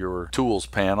of your Tools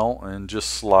panel and just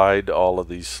slide all of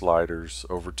these sliders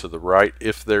over to the right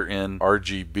if they're in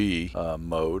RGB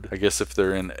mode. I guess if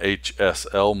they're in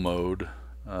HSL mode,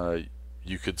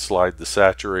 you could slide the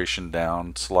saturation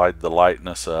down, slide the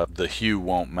lightness up. The hue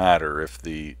won't matter if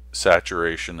the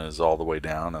saturation is all the way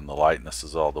down and the lightness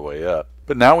is all the way up.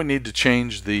 But now we need to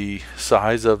change the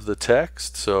size of the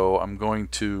text, so I'm going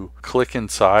to click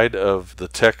inside of the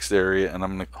text area, and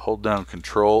I'm going to hold down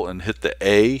Control and hit the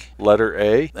A, letter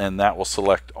A, and that will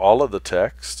select all of the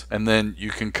text. And then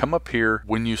you can come up here,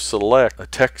 when you select a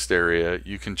text area,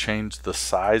 you can change the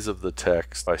size of the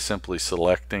text by simply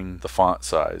selecting the font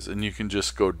size, and you can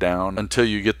just go down until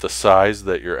you get the size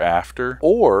that you're after.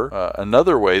 Or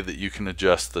another way that you can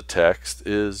adjust the text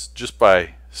is just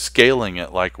by scaling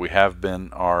it like we have been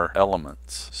our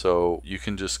elements. So you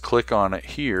can just click on it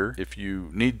here. If you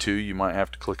need to, you might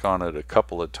have to click on it a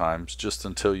couple of times just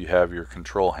until you have your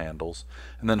control handles,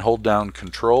 and then hold down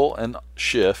Control and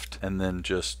Shift, and then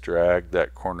just drag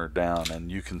that corner down,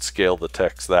 and you can scale the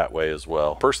text that way as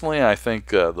well. Personally, I think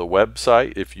the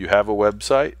website, if you have a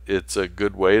website, it's a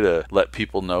good way to let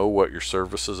people know what your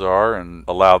services are and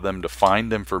allow them to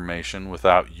find information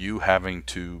without you having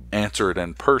to answer it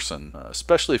in person.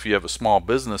 Especially if you have a small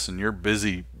business and you're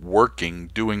busy working,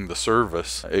 doing the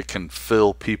service, it can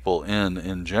fill people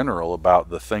in general about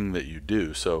the thing that you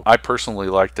do. So I personally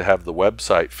like to have the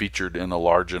website featured in a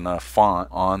large enough font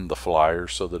on the flyer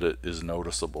so that it is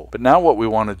noticeable. But now what we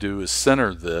want to do is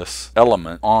center this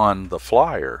element on the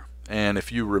flyer. And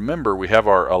if you remember, we have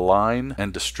our Align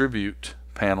and Distribute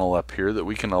panel up here that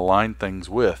we can align things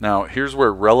with. Now here's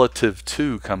where relative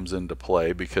to comes into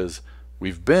play, because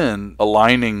we've been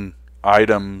aligning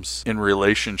items in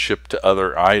relationship to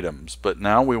other items, but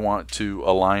now we want to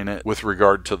align it with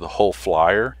regard to the whole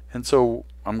flyer. And so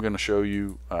I'm going to show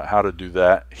you how to do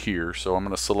that here. So I'm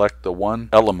going to select the one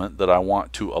element that I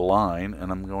want to align,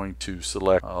 and I'm going to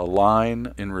select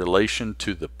Align in relation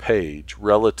to the page,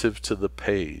 relative to the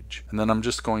page. And then I'm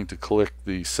just going to click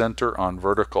the center on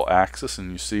vertical axis,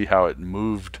 and you see how it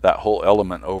moved that whole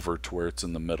element over to where it's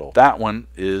in the middle. That one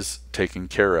is taken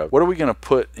care of. What are we going to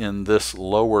put in this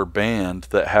lower band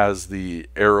that has the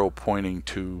arrow pointing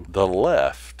to the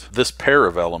left? This pair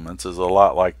of elements is a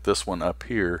lot like this one up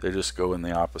here. They just go in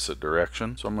the opposite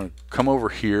direction. So I'm going to come over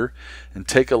here and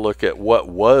take a look at what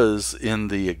was in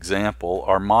the example.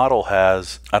 Our model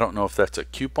has, I don't know if that's a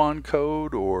coupon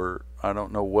code or I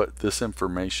don't know what this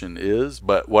information is,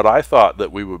 but what I thought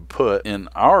that we would put in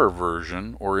our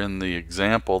version, or in the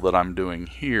example that I'm doing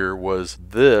here, was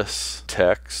this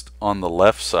text on the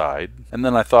left side. And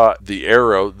then I thought the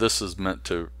arrow, this is meant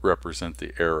to represent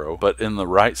the arrow, but in the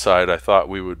right side I thought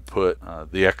we would put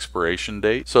the expiration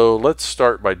date. So let's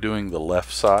start by doing the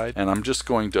left side, and I'm just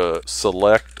going to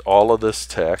select all of this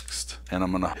text, and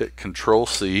I'm going to hit Control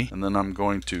C, and then I'm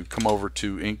going to come over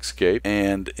to Inkscape,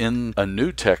 and in a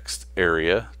new text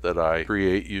area that I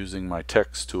create using my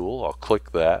text tool, I'll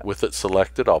click that. With it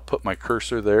selected, I'll put my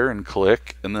cursor there and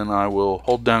click, and then I will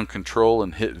hold down Control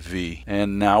and hit V,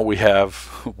 and now we have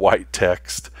white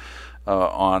text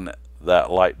on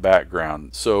that light background.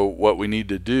 So what we need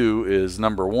to do is,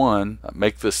 number one,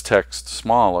 make this text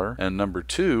smaller, and number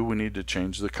two, we need to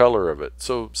change the color of it.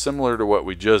 So similar to what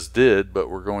we just did, but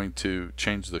we're going to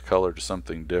change the color to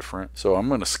something different. So I'm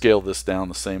going to scale this down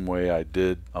the same way I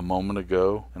did a moment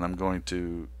ago, and I'm going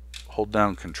to hold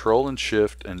down Control and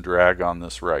Shift and drag on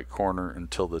this right corner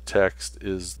until the text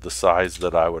is the size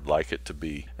that I would like it to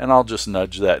be. And I'll just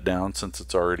nudge that down since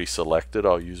it's already selected.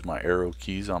 I'll use my arrow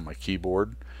keys on my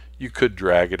keyboard. You could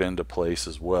drag it into place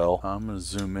as well. I'm going to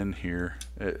zoom in here.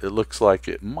 It looks like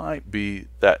it might be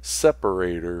that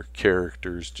separator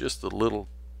character's just a little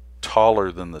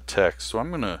taller than the text. So I'm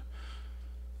going to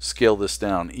scale this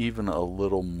down even a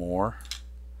little more,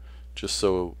 just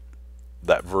so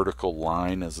that vertical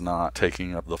line is not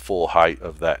taking up the full height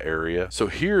of that area. So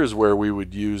here is where we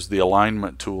would use the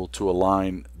alignment tool to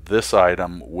align this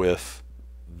item with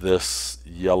this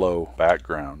yellow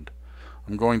background.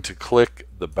 I'm going to click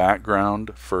the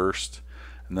background first,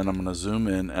 and then I'm going to zoom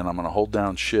in, and I'm going to hold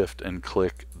down Shift and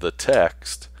click the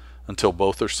text until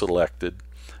both are selected.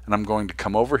 And I'm going to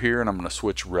come over here and I'm going to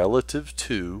switch relative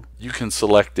to. You can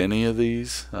select any of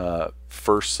these,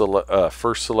 first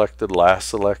selected, last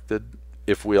selected.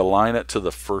 If we align it to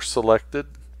the first selected,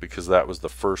 because that was the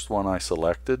first one I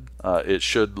selected, it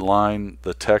should line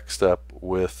the text up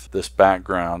with this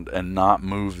background and not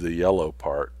move the yellow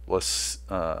part. Let's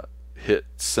hit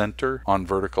center on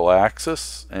vertical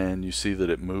axis, and you see that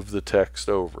it moved the text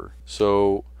over.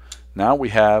 So now we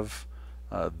have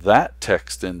that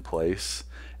text in place.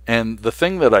 And the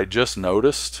thing that I just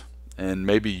noticed, and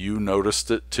maybe you noticed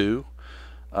it too,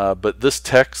 but this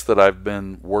text that I've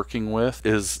been working with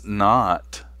is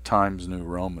not Times New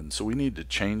Roman. So we need to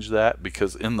change that,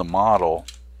 because in the model,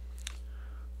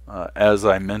 as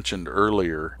I mentioned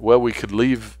earlier, well, we could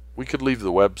leave the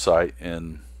website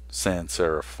in sans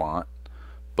serif font,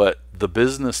 but the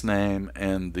business name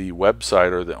and the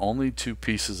website are the only two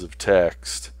pieces of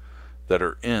text that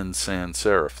are in sans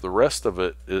serif. The rest of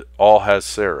it all has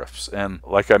serifs, and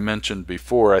like I mentioned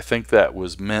before, I think that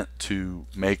was meant to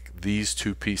make these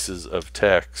two pieces of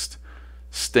text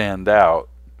stand out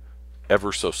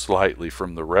ever so slightly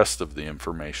from the rest of the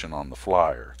information on the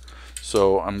flyer.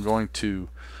 So I'm going to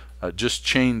just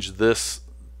change this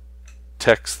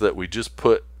text that we just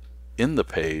put in the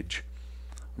page.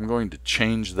 I'm going to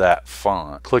change that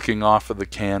font. Clicking off of the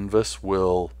canvas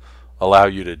will allow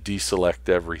you to deselect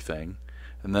everything,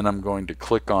 and then I'm going to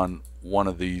click on one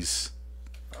of these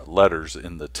letters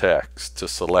in the text to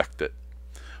select it.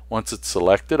 Once it's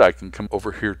selected, I can come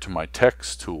over here to my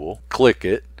text tool, click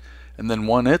it, and then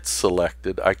when it's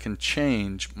selected, I can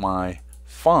change my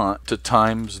font to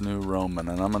Times New Roman,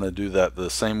 and I'm going to do that the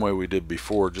same way we did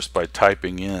before, just by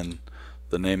typing in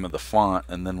the name of the font,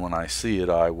 and then when I see it,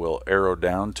 I will arrow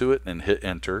down to it and hit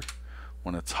enter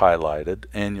when it's highlighted,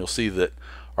 and you'll see that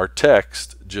our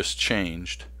text just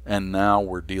changed, and now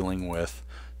we're dealing with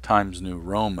Times New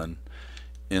Roman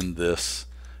in this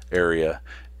area.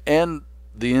 And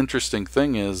the interesting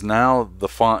thing is, now the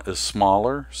font is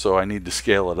smaller, so I need to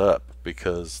scale it up,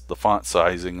 because the font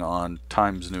sizing on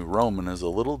Times New Roman is a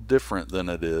little different than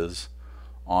it is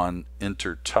on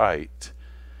Intertight.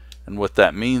 And what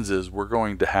that means is we're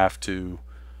going to have to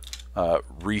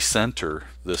recenter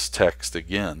this text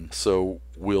again. So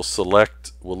we'll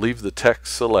leave the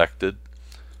text selected,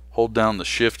 hold down the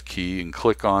Shift key and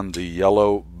click on the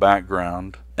yellow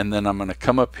background, and then I'm going to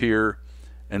come up here,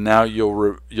 and now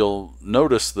you'll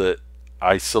notice that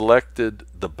I selected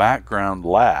the background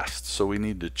last, so we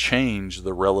need to change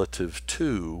the relative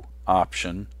to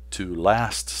option to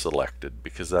last selected,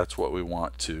 because that's what we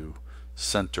want to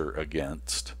center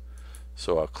against.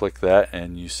 So I'll click that,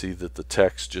 and you see that the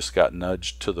text just got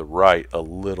nudged to the right a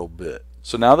little bit.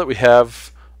 So now that we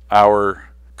have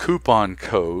our coupon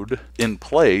code in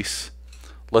place,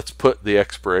 let's put the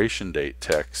expiration date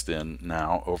text in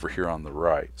now over here on the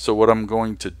right. So what I'm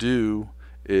going to do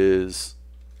is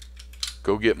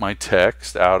go get my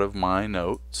text out of my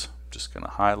notes. I'm just going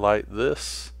to highlight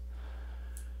this,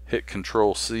 hit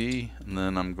Control C, and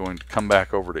then I'm going to come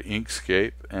back over to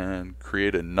Inkscape and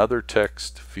create another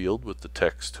text field with the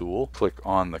text tool. Click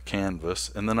on the canvas,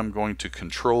 and then I'm going to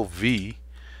Control V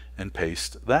and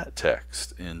paste that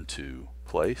text into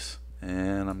place.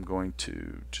 And I'm going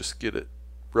to just get it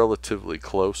relatively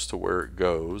close to where it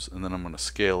goes, and then I'm going to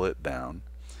scale it down.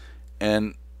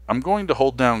 And I'm going to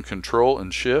hold down Control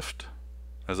and Shift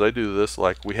as I do this,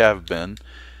 like we have been.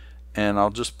 And I'll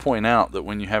just point out that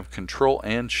when you have Control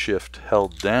and Shift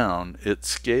held down, it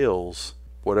scales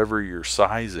whatever you're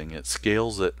sizing. It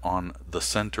scales it on the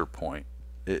center point.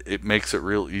 It makes it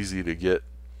real easy to get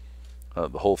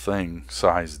the whole thing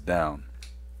sized down.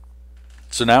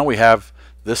 So now we have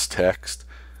this text.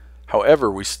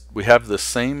 However, we have the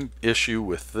same issue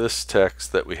with this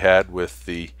text that we had with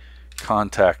the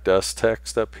Contact Us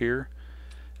text up here.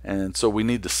 And so we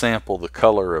need to sample the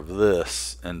color of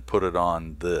this and put it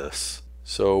on this.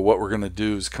 So what we're going to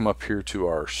do is come up here to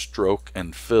our Stroke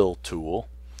and Fill tool,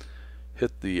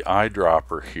 hit the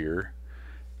eyedropper here,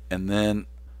 and then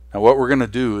now what we're going to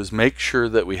do is make sure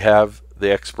that we have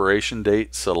the expiration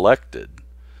date selected.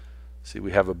 See,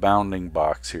 we have a bounding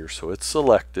box here, so it's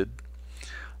selected.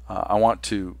 I want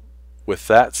to, with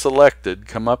that selected,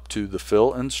 come up to the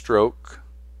Fill and Stroke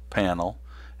panel,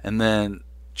 and then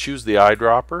choose the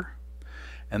eyedropper,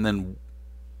 and then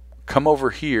come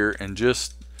over here and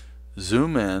just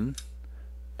zoom in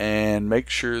and make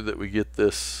sure that we get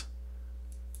this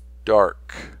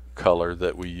dark color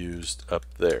that we used up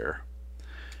there.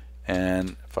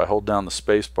 And if I hold down the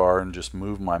space bar and just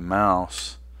move my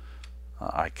mouse,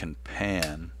 I can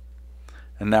pan,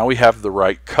 and now we have the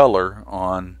right color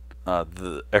on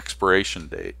the expiration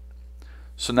date.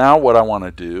 So now what I want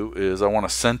to do is I want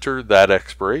to center that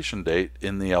expiration date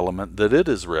in the element that it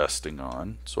is resting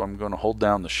on. So I'm going to hold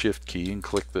down the Shift key and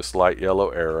click this light yellow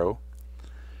arrow,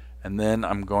 and then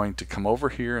I'm going to come over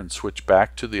here and switch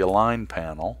back to the Align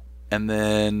panel, and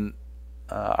then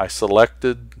I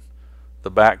selected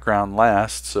the background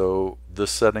last, so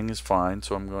this setting is fine.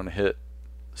 So I'm going to hit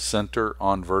Center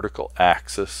on Vertical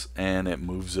Axis, and it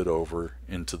moves it over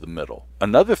into the middle.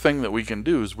 Another thing that we can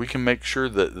do is we can make sure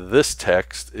that this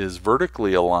text is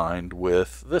vertically aligned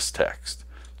with this text.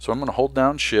 So I'm going to hold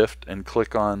down Shift and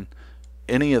click on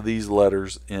any of these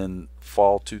letters in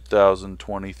Fall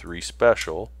 2023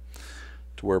 Special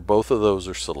to where both of those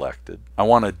are selected. I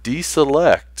want to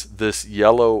deselect this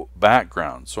yellow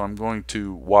background, so I'm going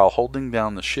to, while holding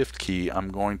down the Shift key,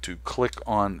 I'm going to click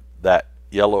on that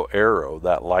yellow arrow,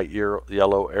 that light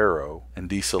yellow arrow, and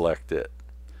deselect it.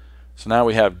 So now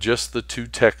we have just the two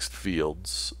text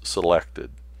fields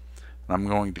selected. And I'm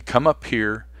going to come up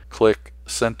here, click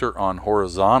Center on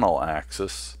Horizontal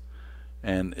Axis,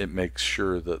 and it makes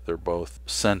sure that they're both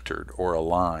centered or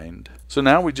aligned. So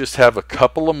now we just have a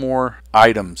couple of more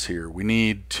items here. We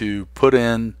need to put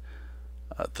in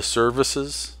the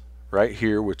services right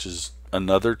here, which is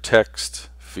another text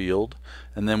field,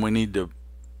 and then we need to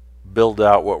build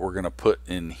out what we're going to put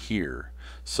in here.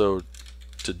 So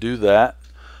to do that,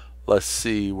 let's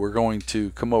see, we're going to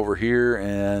come over here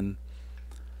and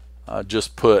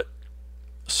just put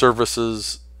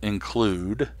services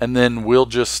include, and then we'll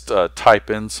just type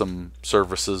in some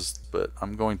services, but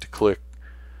I'm going to click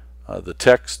the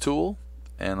text tool,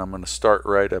 and I'm going to start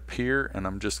right up here, and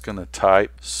I'm just going to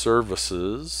type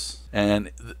services,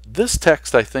 and this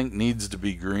text I think needs to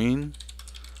be green,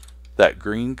 that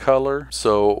green color.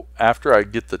 So after I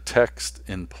get the text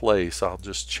in place, I'll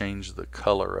just change the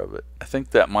color of it. I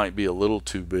think that might be a little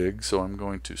too big, so I'm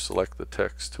going to select the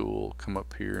text tool, come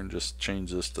up here and just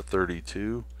change this to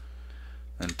 32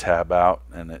 and tab out,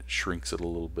 and it shrinks it a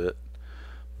little bit.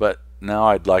 But now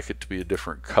I'd like it to be a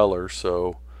different color,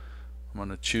 so I'm going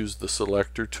to choose the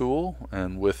selector tool,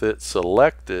 and with it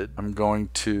selected, I'm going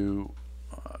to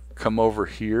come over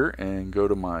here and go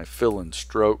to my Fill and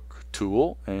Stroke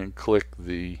tool and click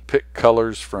the Pick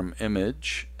Colors from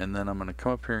Image, and then I'm going to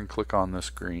come up here and click on this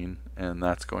green, and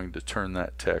that's going to turn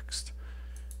that text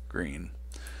green.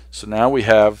 So now we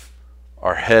have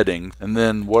our heading, and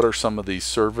then what are some of these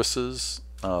services?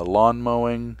 Lawn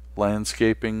mowing,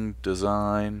 landscaping,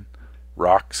 design,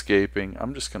 rockscaping.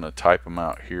 I'm just going to type them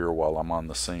out here while I'm on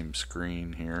the same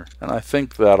screen here, and I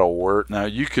think that'll work. Now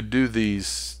you could do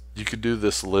these, you could do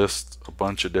this list a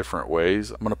bunch of different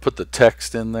ways. I'm going to put the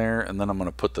text in there, and then I'm going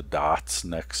to put the dots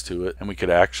next to it, and we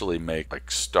could actually make like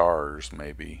stars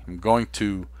maybe. I'm going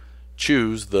to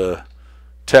choose the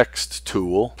text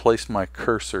tool, place my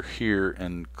cursor here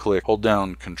and hold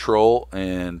down Control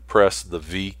and press the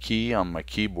V key on my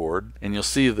keyboard, and you'll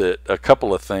see that a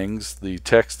couple of things. The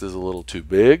text is a little too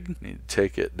big. Need to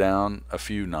take it down a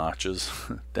few notches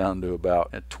down to about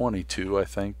at 22, I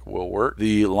think will work.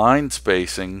 The line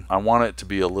spacing, I want it to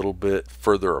be a little bit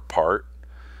further apart.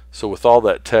 So with all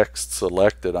that text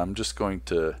selected, I'm just going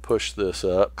to push this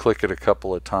up, click it a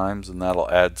couple of times, and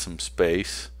that'll add some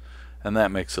space. And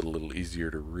that makes it a little easier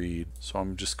to read. So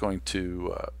I'm just going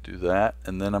to do that,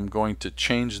 and then I'm going to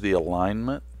change the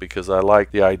alignment because I like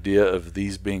the idea of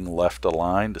these being left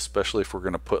aligned, especially if we're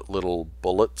going to put little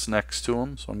bullets next to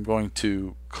them. So I'm going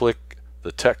to click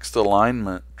the text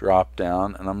alignment drop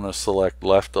down, and I'm going to select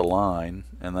left align,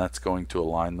 and that's going to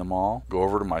align them all. Go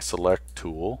over to my select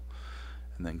tool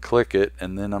and then click it,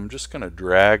 and then I'm just going to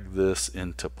drag this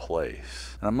into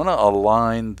place. And I'm going to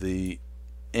align the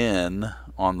N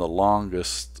on the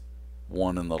longest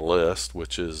one in the list,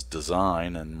 which is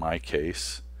design in my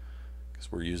case,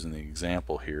 because we're using the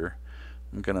example here.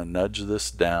 I'm going to nudge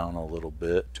this down a little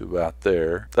bit to about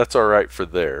there. That's alright for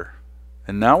there.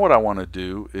 And now what I want to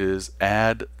do is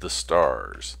add the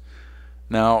stars.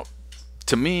 Now,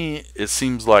 to me, it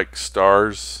seems like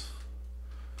stars,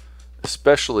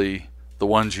 especially the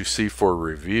ones you see for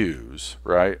reviews,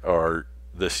 right, are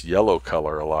this yellow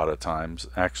color a lot of times.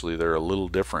 Actually, they're a little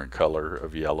different color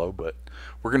of yellow, but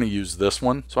we're going to use this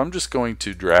one. So I'm just going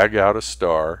to drag out a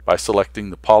star by selecting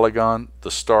the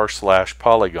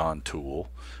star/polygon tool.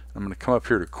 I'm going to come up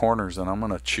here to corners, and I'm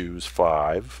going to choose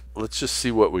 5. Let's just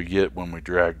see what we get when we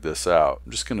drag this out.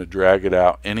 I'm just going to drag it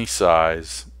out any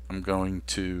size. I'm going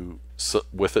to,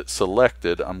 with it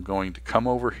selected, I'm going to come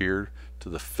over here to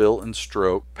the fill and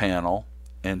stroke panel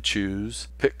and choose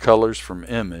pick colors from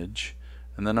image.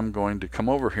 And then I'm going to come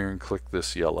over here and click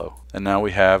this yellow. And now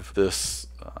we have this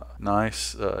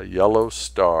nice yellow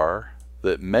star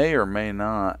that may or may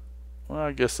not, well,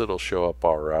 I guess it'll show up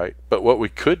alright. But what we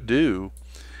could do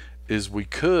is we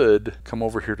could come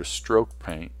over here to stroke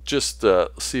paint, just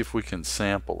see if we can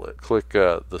sample it. Click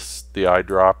the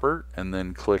eyedropper and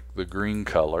then click the green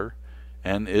color,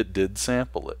 and it did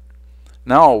sample it.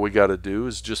 Now all we got to do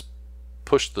is just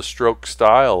push the stroke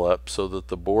style up so that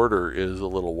the border is a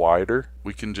little wider.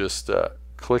 We can just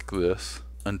click this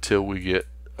until we get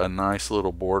a nice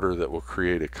little border that will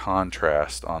create a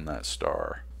contrast on that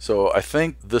star. So I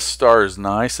think this star is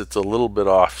nice. It's a little bit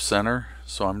off center,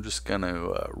 so I'm just going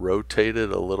to rotate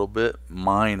it a little bit.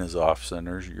 Mine is off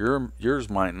center. Yours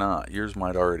might not. Yours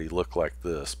might already look like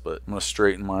this, but I'm going to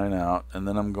straighten mine out, and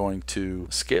then I'm going to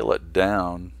scale it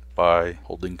down by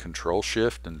holding Control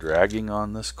Shift and dragging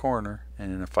on this corner.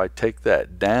 And if I take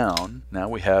that down, now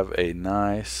we have a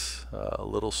nice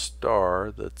little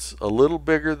star that's a little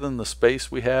bigger than the space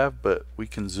we have, but we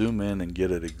can zoom in and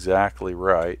get it exactly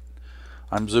right.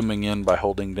 I'm zooming in by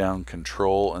holding down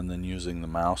Control and then using the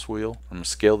mouse wheel. I'm going to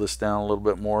scale this down a little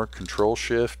bit more, Control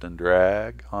Shift and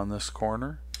drag on this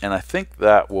corner, and I think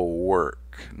that will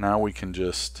work. Now we can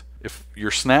just, if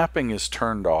your snapping is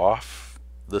turned off,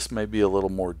 this may be a little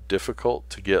more difficult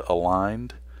to get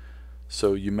aligned,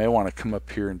 so you may want to come up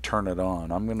here and turn it on.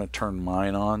 I'm going to turn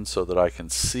mine on so that I can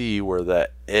see where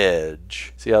that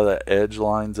edge, see how that edge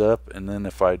lines up, and then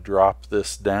if I drop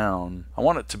this down, I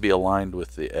want it to be aligned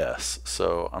with the S,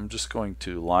 so I'm just going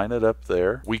to line it up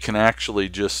there. We can actually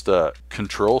just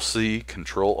Control C,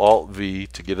 Control Alt V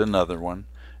to get another one,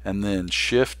 and then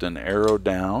Shift and arrow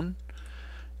down,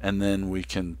 and then we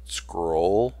can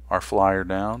scroll our flyer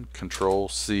down, Control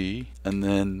C, and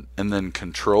then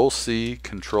Control C,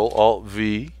 Control Alt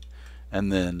V,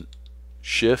 and then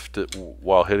Shift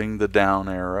while hitting the down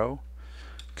arrow,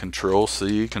 Control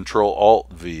C, Control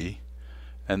Alt V,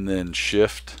 and then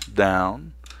Shift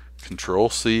down, Control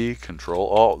C, Control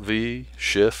Alt V,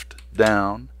 Shift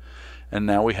down, and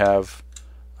now we have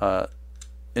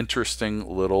interesting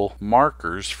little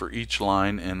markers for each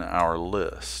line in our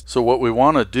list. So what we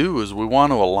want to do is we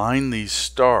want to align these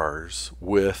stars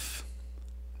with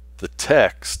the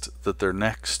text that they're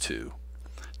next to.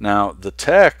 Now the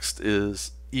text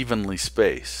is evenly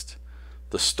spaced.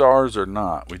 The stars are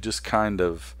not. We just kind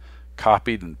of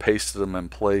copied and pasted them in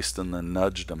place and then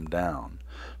nudged them down.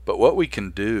 But what we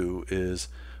can do is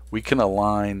we can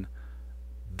align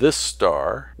this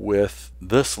star with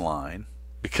this line.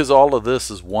 Because all of this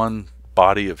is one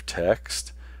body of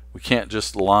text, we can't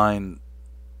just line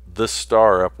this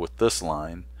star up with this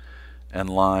line and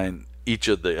line each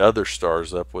of the other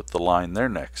stars up with the line they're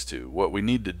next to. What we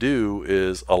need to do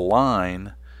is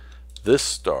align this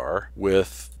star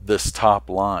with this top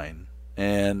line,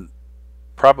 and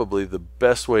probably the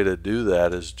best way to do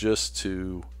that is just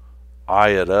to eye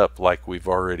it up like we've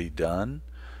already done.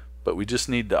 but we just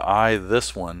need to eye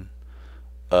this one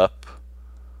up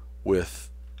with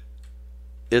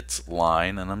its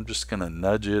line, and I'm just going to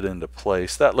nudge it into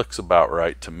place. That looks about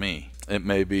right to me. It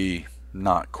may be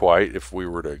not quite if we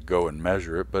were to go and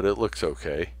measure it, but it looks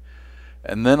okay.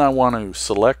 And then I want to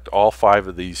select all 5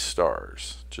 of these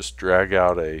stars. Just drag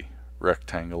out a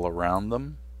rectangle around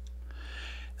them.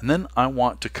 And then I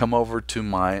want to come over to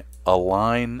my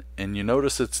Align, and you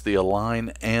notice it's the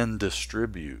Align and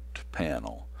Distribute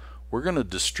panel. We're going to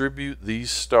distribute these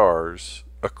stars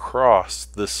across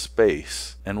this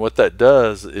space, and what that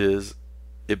does is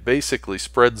it basically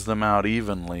spreads them out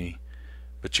evenly,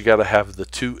 but you got to have the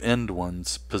 2 end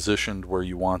ones positioned where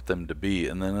you want them to be,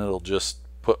 and then it'll just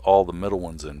put all the middle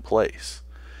ones in place.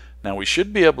 Now we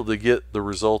should be able to get the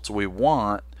results we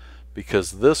want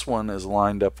because this one is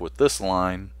lined up with this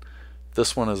line,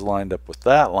 this one is lined up with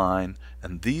that line,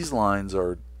 and these lines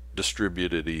are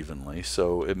distributed evenly,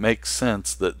 so it makes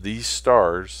sense that these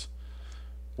stars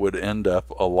would end up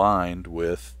aligned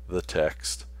with the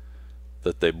text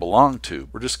that they belong to.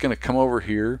 We're just going to come over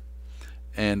here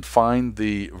and find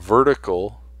the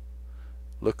vertical.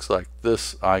 Looks like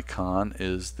this icon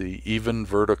is the even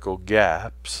vertical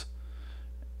gaps,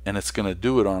 and it's going to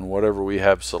do it on whatever we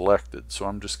have selected. So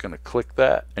I'm just going to click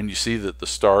that, and you see that the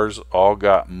stars all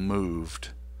got moved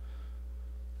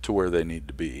to where they need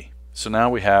to be. So now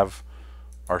we have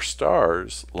our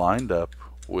stars lined up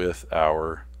with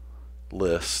our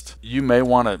list. You may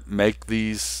want to make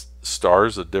these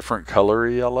stars a different color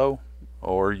yellow,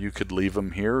 or you could leave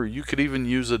them here, or you could even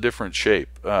use a different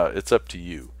shape. It's up to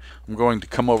you. I'm going to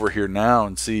come over here now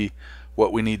and see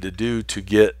what we need to do to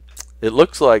get, it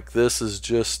looks like this is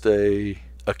just a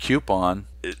coupon.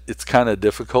 It's kind of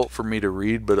difficult for me to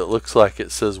read, but it looks like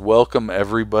it says welcome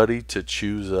everybody to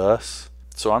choose us.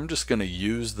 So I'm just going to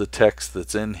use the text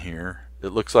that's in here. It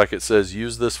looks like it says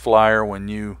use this flyer when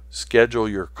you schedule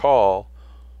your call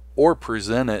or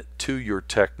present it to your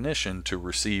technician to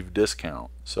receive discount.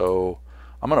 So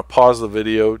I'm going to pause the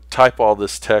video, type all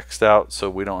this text out so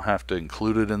we don't have to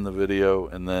include it in the video,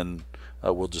 and then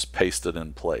we'll just paste it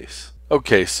in place.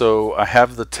 Okay, so I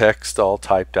have the text all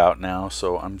typed out now,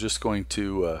 so I'm just going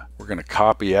to, we're going to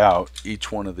copy out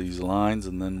each one of these lines,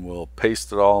 and then we'll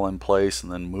paste it all in place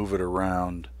and then move it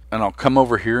around. And I'll come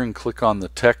over here and click on the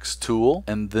text tool,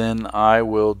 and then I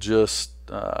will just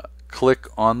click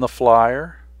on the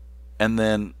flyer and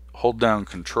then hold down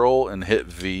Control and hit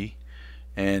V,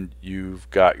 and you've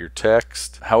got your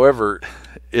text. However,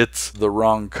 it's the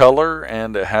wrong color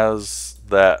and it has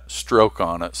that stroke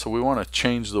on it, so we want to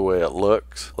change the way it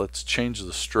looks. Let's change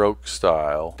the stroke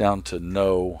style down to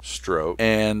no stroke,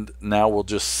 and now we'll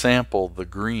just sample the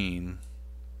green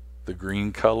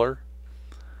color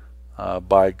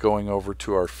by going over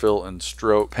to our fill and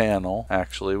stroke panel.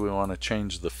 Actually, we want to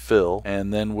change the fill,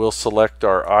 and then we'll select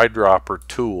our eyedropper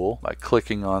tool by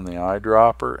clicking on the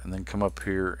eyedropper, and then come up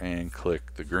here and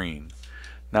click the green.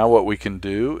 Now what we can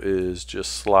do is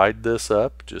just slide this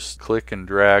up, just click and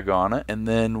drag on it, and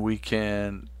then we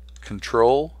can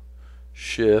Control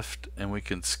Shift and we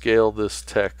can scale this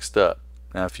text up.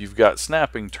 Now if you've got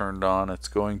snapping turned on, it's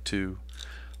going to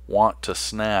want to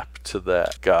snap to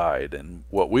that guide, and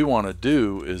what we want to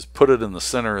do is put it in the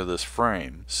center of this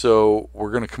frame. So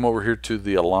we're going to come over here to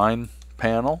the Align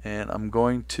panel, and I'm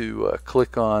going to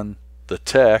click on the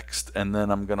text, and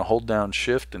then I'm going to hold down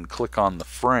Shift and click on the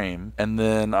frame, and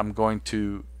then I'm going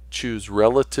to choose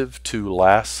relative to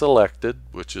last selected,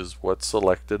 which is what's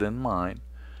selected in mine.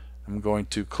 I'm going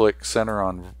to click center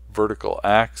on vertical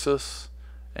axis,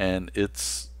 and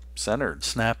it's centered.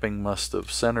 Snapping must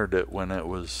have centered it when it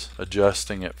was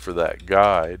adjusting it for that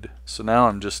guide. So now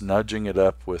I'm just nudging it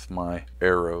up with my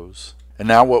arrows. And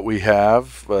now what we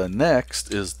have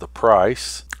next is the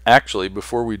price. Actually,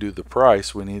 before we do the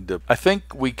price, we need to, I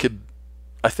think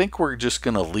we're just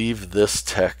going to leave this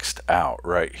text out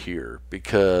right here,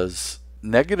 because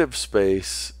negative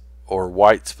space, or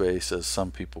white space as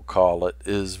some people call it,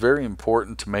 is very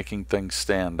important to making things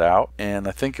stand out. And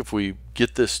I think if we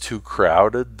get this too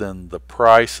crowded, then the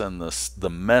price and the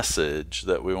message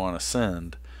that we want to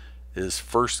send is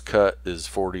first cut is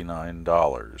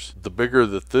 $49. The bigger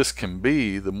that this can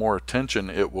be, the more attention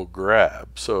it will grab.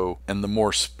 So, and the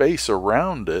more space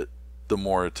around it, the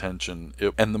more attention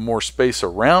it, and the more space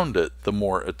around it, the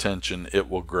more attention it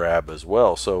will grab as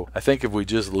well. So I think if we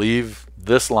just leave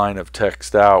this line of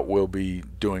text out, we'll be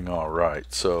doing all right.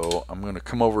 So I'm going to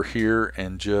come over here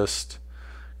and just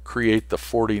create the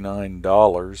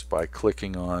 $49 by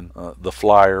clicking on the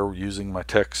flyer using my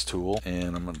text tool,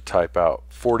 and I'm going to type out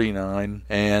 49,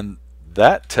 and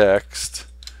that text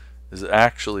is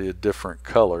actually a different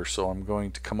color. So I'm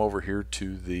going to come over here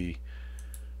to the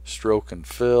stroke and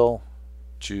fill,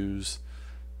 choose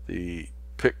the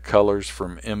pick colors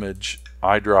from image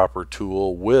eyedropper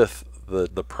tool with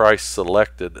the price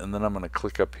selected, and then I'm going to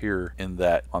click up here in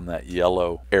that on that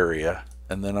yellow area,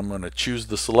 and then I'm going to choose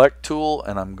the select tool,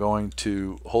 and I'm going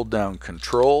to hold down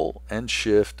Control and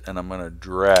Shift, and I'm going to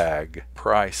drag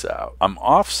price out. I'm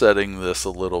offsetting this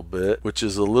a little bit, which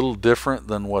is a little different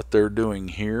than what they're doing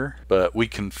here, but we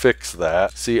can fix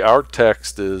that. See, our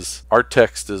text is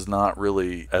not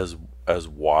really as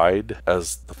wide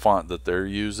as the font that they're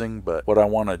using, but what I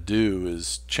want to do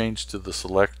is change to the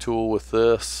select tool with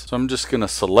this. So I'm just going to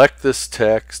select this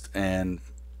text and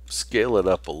scale it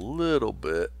up a little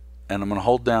bit, and I'm going to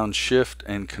hold down Shift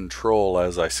and Control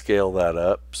as I scale that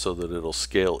up so that it'll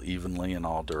scale evenly in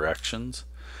all directions.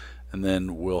 And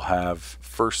then we'll have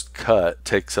first cut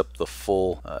takes up the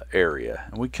full area,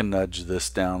 and we can nudge this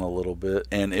down a little bit,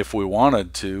 and if we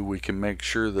wanted to, we can make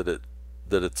sure that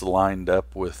it's lined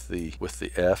up with the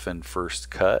F in first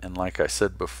cut. And like I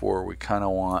said before, we kind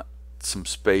of want some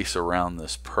space around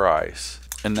this price.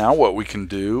 And now what we can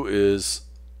do is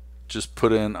just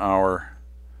put in our,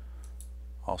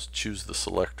 I'll choose the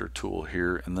selector tool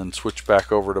here and then switch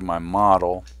back over to my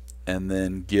model, and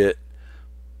then get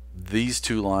these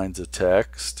two lines of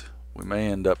text. We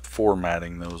may end up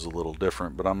formatting those a little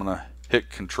different, but I'm gonna hit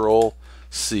Control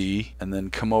C and then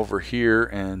come over here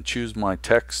and choose my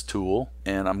text tool,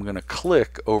 and I'm going to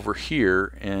click over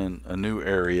here in a new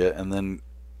area and then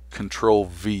Control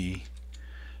V,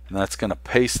 and that's going to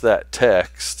paste that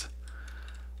text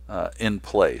in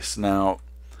place. Now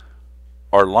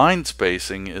our line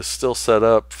spacing is still set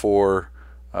up for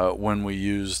when we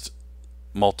used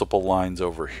multiple lines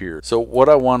over here. So what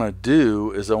I want to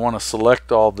do is I want to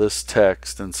select all this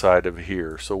text inside of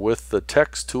here. So with the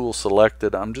text tool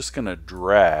selected, I'm just going to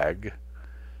drag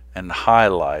and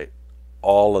highlight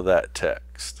all of that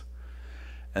text.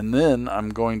 And then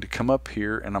I'm going to come up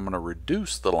here and I'm going to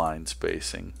reduce the line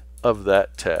spacing of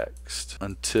that text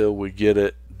until we get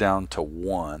it down to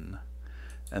 1.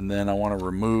 And then I want to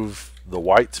remove the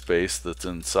white space that's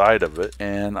inside of it,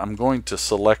 and I'm going to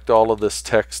select all of this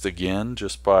text again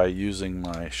just by using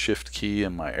my Shift key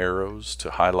and my arrows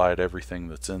to highlight everything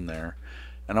that's in there,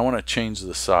 and I want to change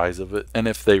the size of it, and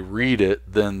if they read it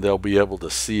then they'll be able to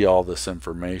see all this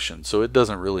information. So it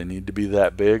doesn't really need to be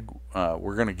that big.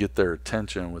 We're going to get their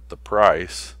attention with the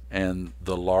price and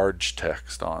the large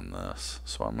text on this.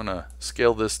 So I'm going to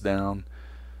scale this down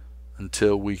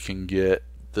until we can get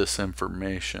this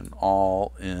information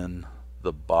all in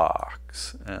the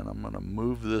box, and I'm going to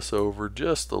move this over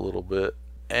just a little bit,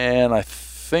 and I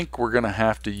think we're going to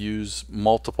have to use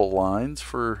multiple lines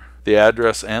for the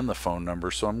address and the phone number,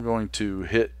 so I'm going to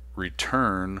hit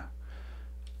return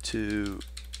to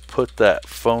put that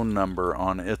phone number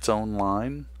on its own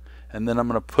line, and then I'm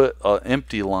going to put an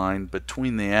empty line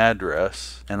between the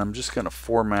address, and I'm just going to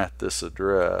format this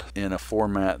address in a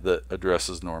format that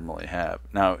addresses normally have.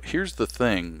 Now here's the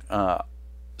thing,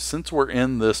 since we're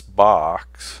in this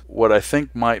box, what I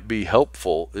think might be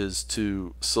helpful is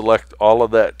to select all of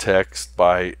that text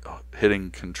by hitting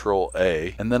Control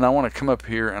A, and then I want to come up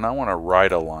here and I want to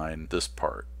right align this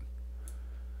part.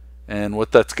 And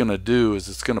what that's going to do is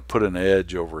it's going to put an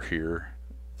edge over here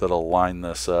that'll line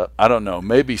this up. I don't know,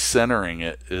 maybe centering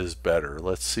it is better.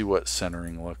 Let's see what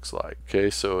centering looks like.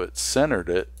 Okay, so it centered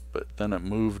it, but then it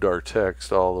moved our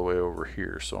text all the way over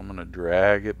here. So I'm going to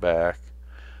drag it back.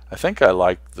 I think I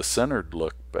like the centered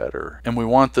look better. And we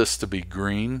want this to be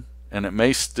green, and it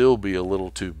may still be a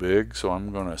little too big, so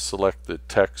I'm going to select the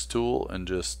text tool and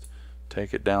just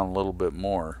take it down a little bit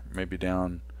more. Maybe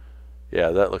down,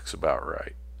 yeah, that looks about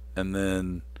right. And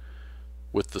then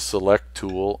with the select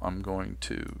tool, I'm going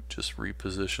to just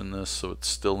reposition this so it's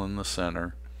still in the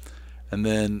center. And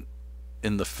then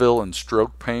in the fill and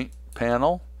stroke paint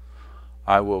panel,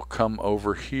 I will come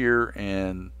over here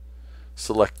and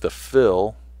select the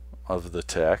fill of the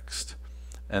text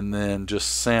and then just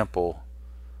sample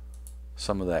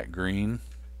some of that green.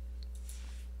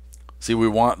 See, we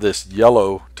want this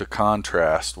yellow to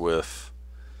contrast with,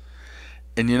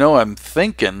 and you know, I'm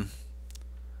thinking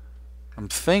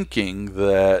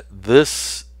that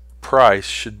this price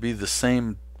should be the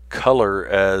same color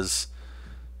as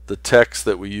the text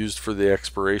that we used for the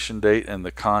expiration date and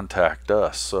the contact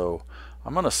us. So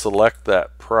I'm going to select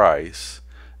that price,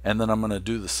 and then I'm going to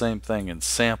do the same thing and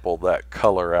sample that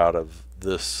color out of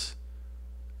this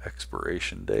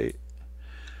expiration date.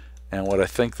 And what I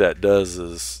think that does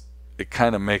is it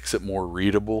kind of makes it more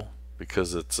readable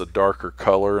because it's a darker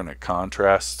color and it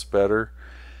contrasts better,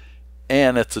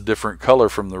 and it's a different color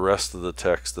from the rest of the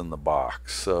text in the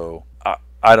box. So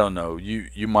I don't know,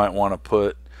 you might want to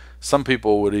put Some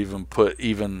people would even put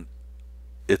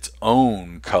its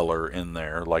own color in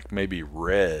there, like maybe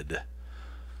red.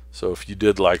 So if you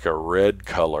did like a red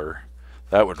color,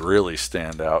 that would really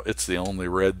stand out. It's the only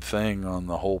red thing on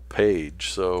the whole page.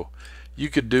 So you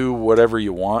could do whatever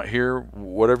you want here,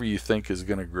 whatever you think is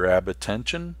going to grab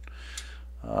attention.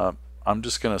 I'm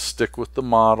just going to stick with the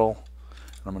model.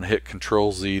 I'm going to hit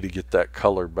Control Z to get that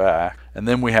color back. And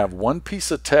then we have one piece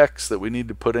of text that we need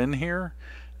to put in here,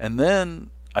 and then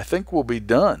I think we'll be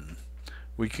done.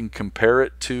 We can compare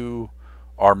it to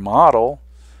our model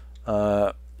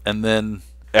and then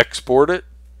export it,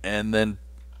 and then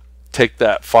take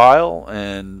that file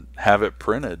and have it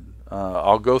printed.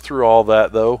 I'll go through all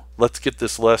that though. Let's get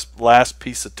this last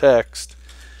piece of text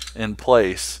in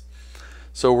place.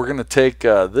 So we're going to take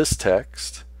this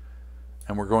text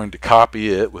and we're going to copy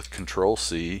it with Control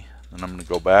C, and I'm going to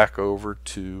go back over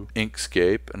to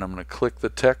Inkscape and I'm going to click the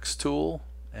text tool,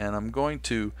 and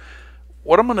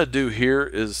what I'm going to do here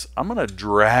is I'm going to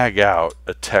drag out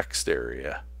a text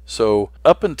area. So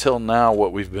up until now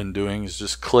what we've been doing is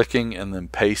just clicking and then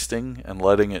pasting and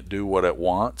letting it do what it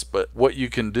wants. But what you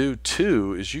can do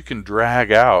too is you can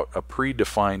drag out a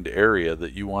predefined area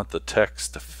that you want the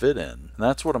text to fit in. And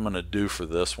that's what I'm going to do for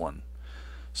this one.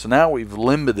 So now we've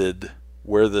limited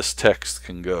where this text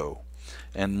can go.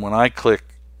 And when I click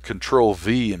Control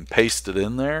V and paste it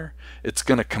in there, it's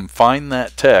going to confine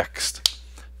that text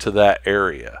to that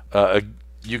area.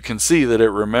 You can see that it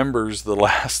remembers the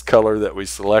last color that we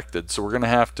selected, so we're going to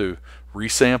have to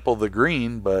resample the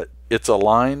green, but it's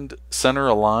aligned, center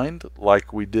aligned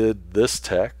like we did this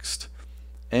text,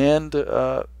 and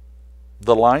the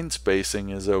line spacing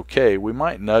is okay. We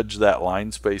might nudge that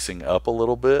line spacing up a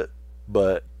little bit,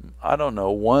 but I don't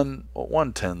know,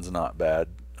 110's not bad.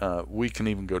 We can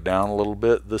even go down a little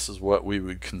bit. This is what we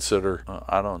would consider,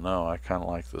 I don't know, I kind of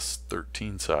like this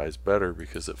 13 size better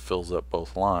because it fills up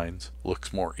both lines,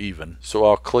 looks more even. So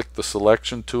I'll click the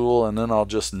selection tool and then I'll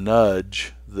just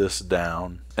nudge this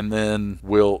down, and then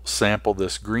we'll sample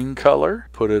this green color,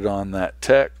 put it on that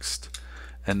text,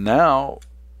 and now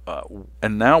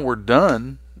we're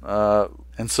done.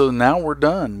 And so now we're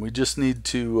done. We just need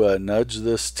to nudge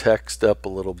this text up a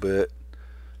little bit,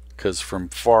 because from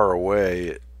far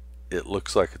away it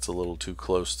looks like it's a little too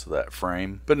close to that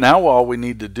frame. But now all we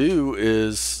need to do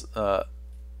is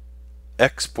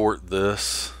export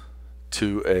this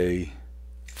to a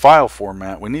file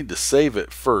format. We need to save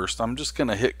it first. I'm just going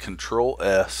to hit Control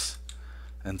S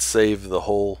and save the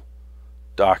whole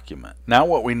document. Now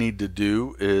what we need to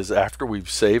do is, after we've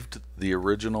saved the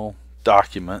original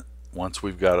document, once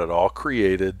we've got it all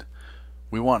created,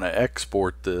 we want to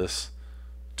export this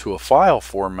to a file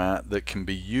format that can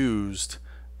be used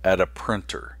at a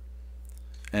printer.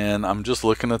 And I'm just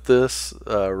looking at this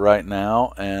right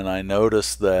now, and I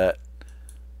notice that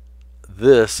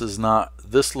this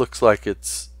looks like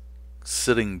it's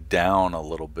sitting down a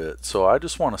little bit. So I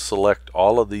just want to select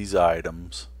all of these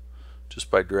items just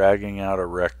by dragging out a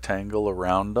rectangle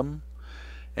around them.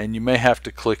 And you may have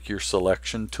to click your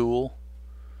selection tool.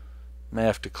 You may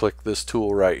have to click this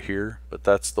tool right here, but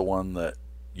that's the one that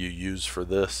you use for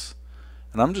this.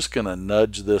 And I'm just going to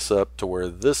nudge this up to where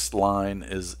this line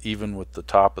is even with the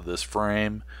top of this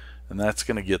frame, and that's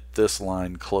going to get this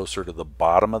line closer to the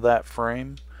bottom of that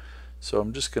frame. So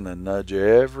I'm just going to nudge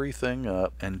everything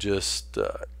up and just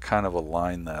kind of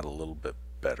align that a little bit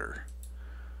better.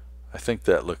 I think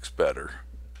that looks better.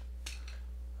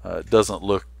 It doesn't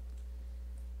look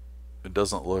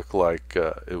like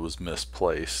it was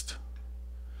misplaced.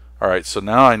 Alright, so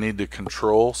now I need to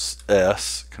Control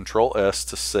S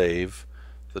to save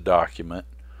the document,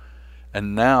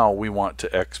 and now we want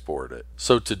to export it.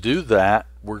 So to do that,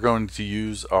 we're going to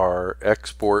use our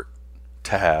Export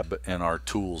tab in our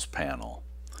Tools panel.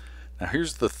 Now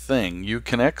here's the thing, you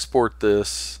can export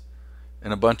this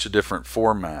in a bunch of different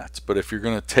formats, but if you're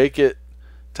going to take it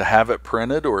to have it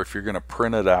printed, or if you're going to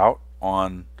print it out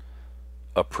on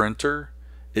a printer,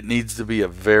 it needs to be a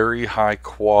very high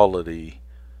quality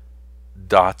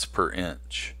dots per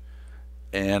inch.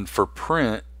 And for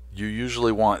print, you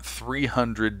usually want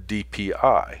 300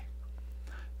 DPI.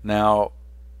 Now,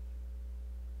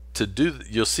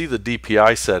 you'll see the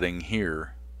DPI setting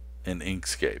here in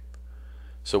Inkscape.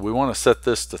 So we want to set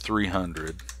this to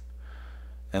 300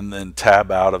 and then tab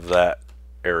out of that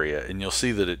area, and you'll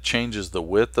see that it changes the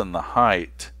width and the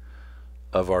height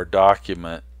of our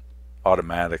document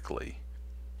automatically.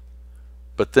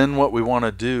 But then what we want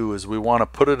to do is we want to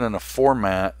put it in a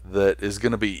format that is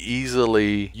going to be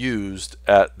easily used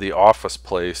at the office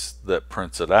place that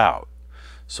prints it out.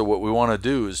 So what we want to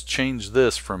do is change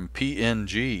this from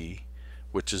PNG,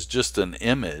 which is just an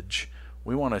image.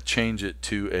 we want to change it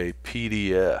to a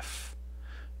PDF.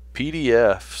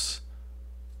 PDFs,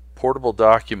 portable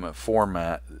document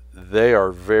format, they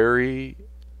are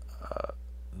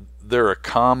they're a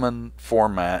common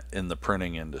format in the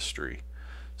printing industry.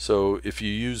 So if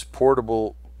you use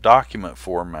portable document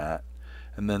format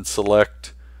and then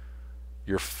select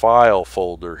your file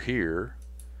folder here,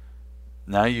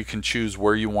 now you can choose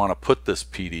where you want to put this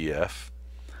PDF.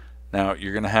 Now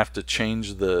you're going to have to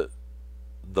change the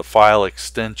file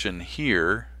extension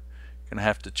here. You're going to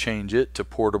have to change it to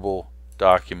portable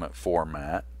document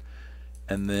format,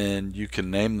 and then you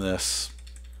can name this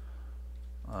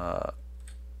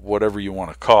whatever you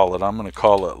want to call it. I'm going to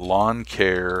call it Lawn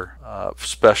Care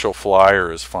Special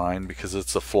Flyer is fine, because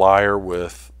it's a flyer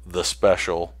with the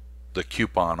special, the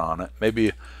coupon on it.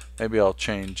 Maybe I'll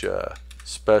change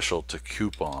special to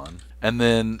coupon, and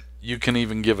then you can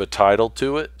even give a title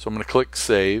to it. So I'm going to click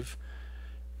Save,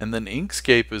 and then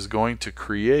Inkscape is going to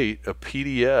create a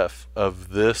PDF of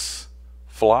this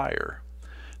flyer.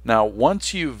 Now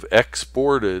once you've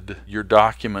exported your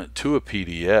document to a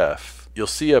PDF, you'll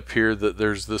see up here that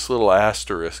there's this little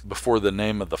asterisk before the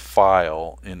name of the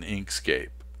file in Inkscape.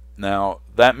 Now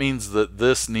that means that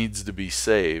this needs to be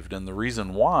saved, and the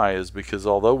reason why is because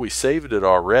although we saved it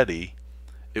already,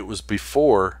 it was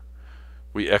before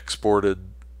we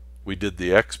did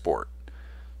the export.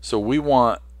 So we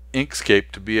want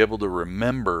Inkscape to be able to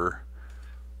remember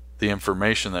the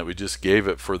information that we just gave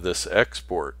it for this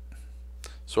export.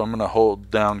 So I'm going to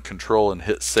hold down Control and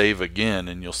hit Save again,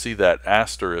 and you'll see that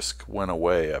asterisk went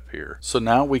away up here. So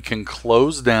now we can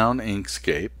close down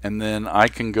Inkscape, and then I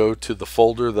can go to the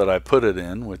folder that I put it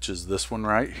in, which is this one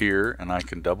right here, and I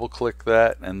can double click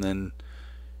that, and then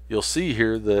you'll see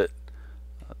here that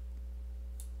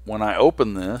when I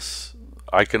open this,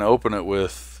 I can open it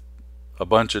with a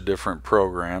bunch of different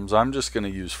programs. I'm just going to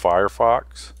use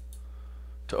Firefox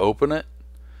to open it,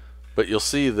 but you'll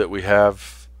see that we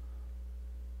have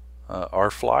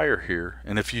our flyer here.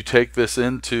 And if you take this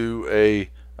into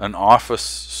an office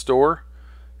store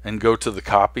and go to the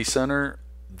copy center,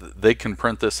 they can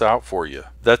print this out for you.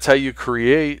 That's how you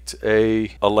create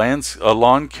a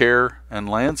lawn care and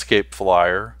landscape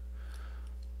flyer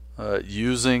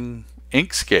using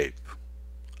Inkscape.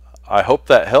 I hope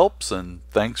that helps, and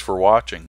thanks for watching.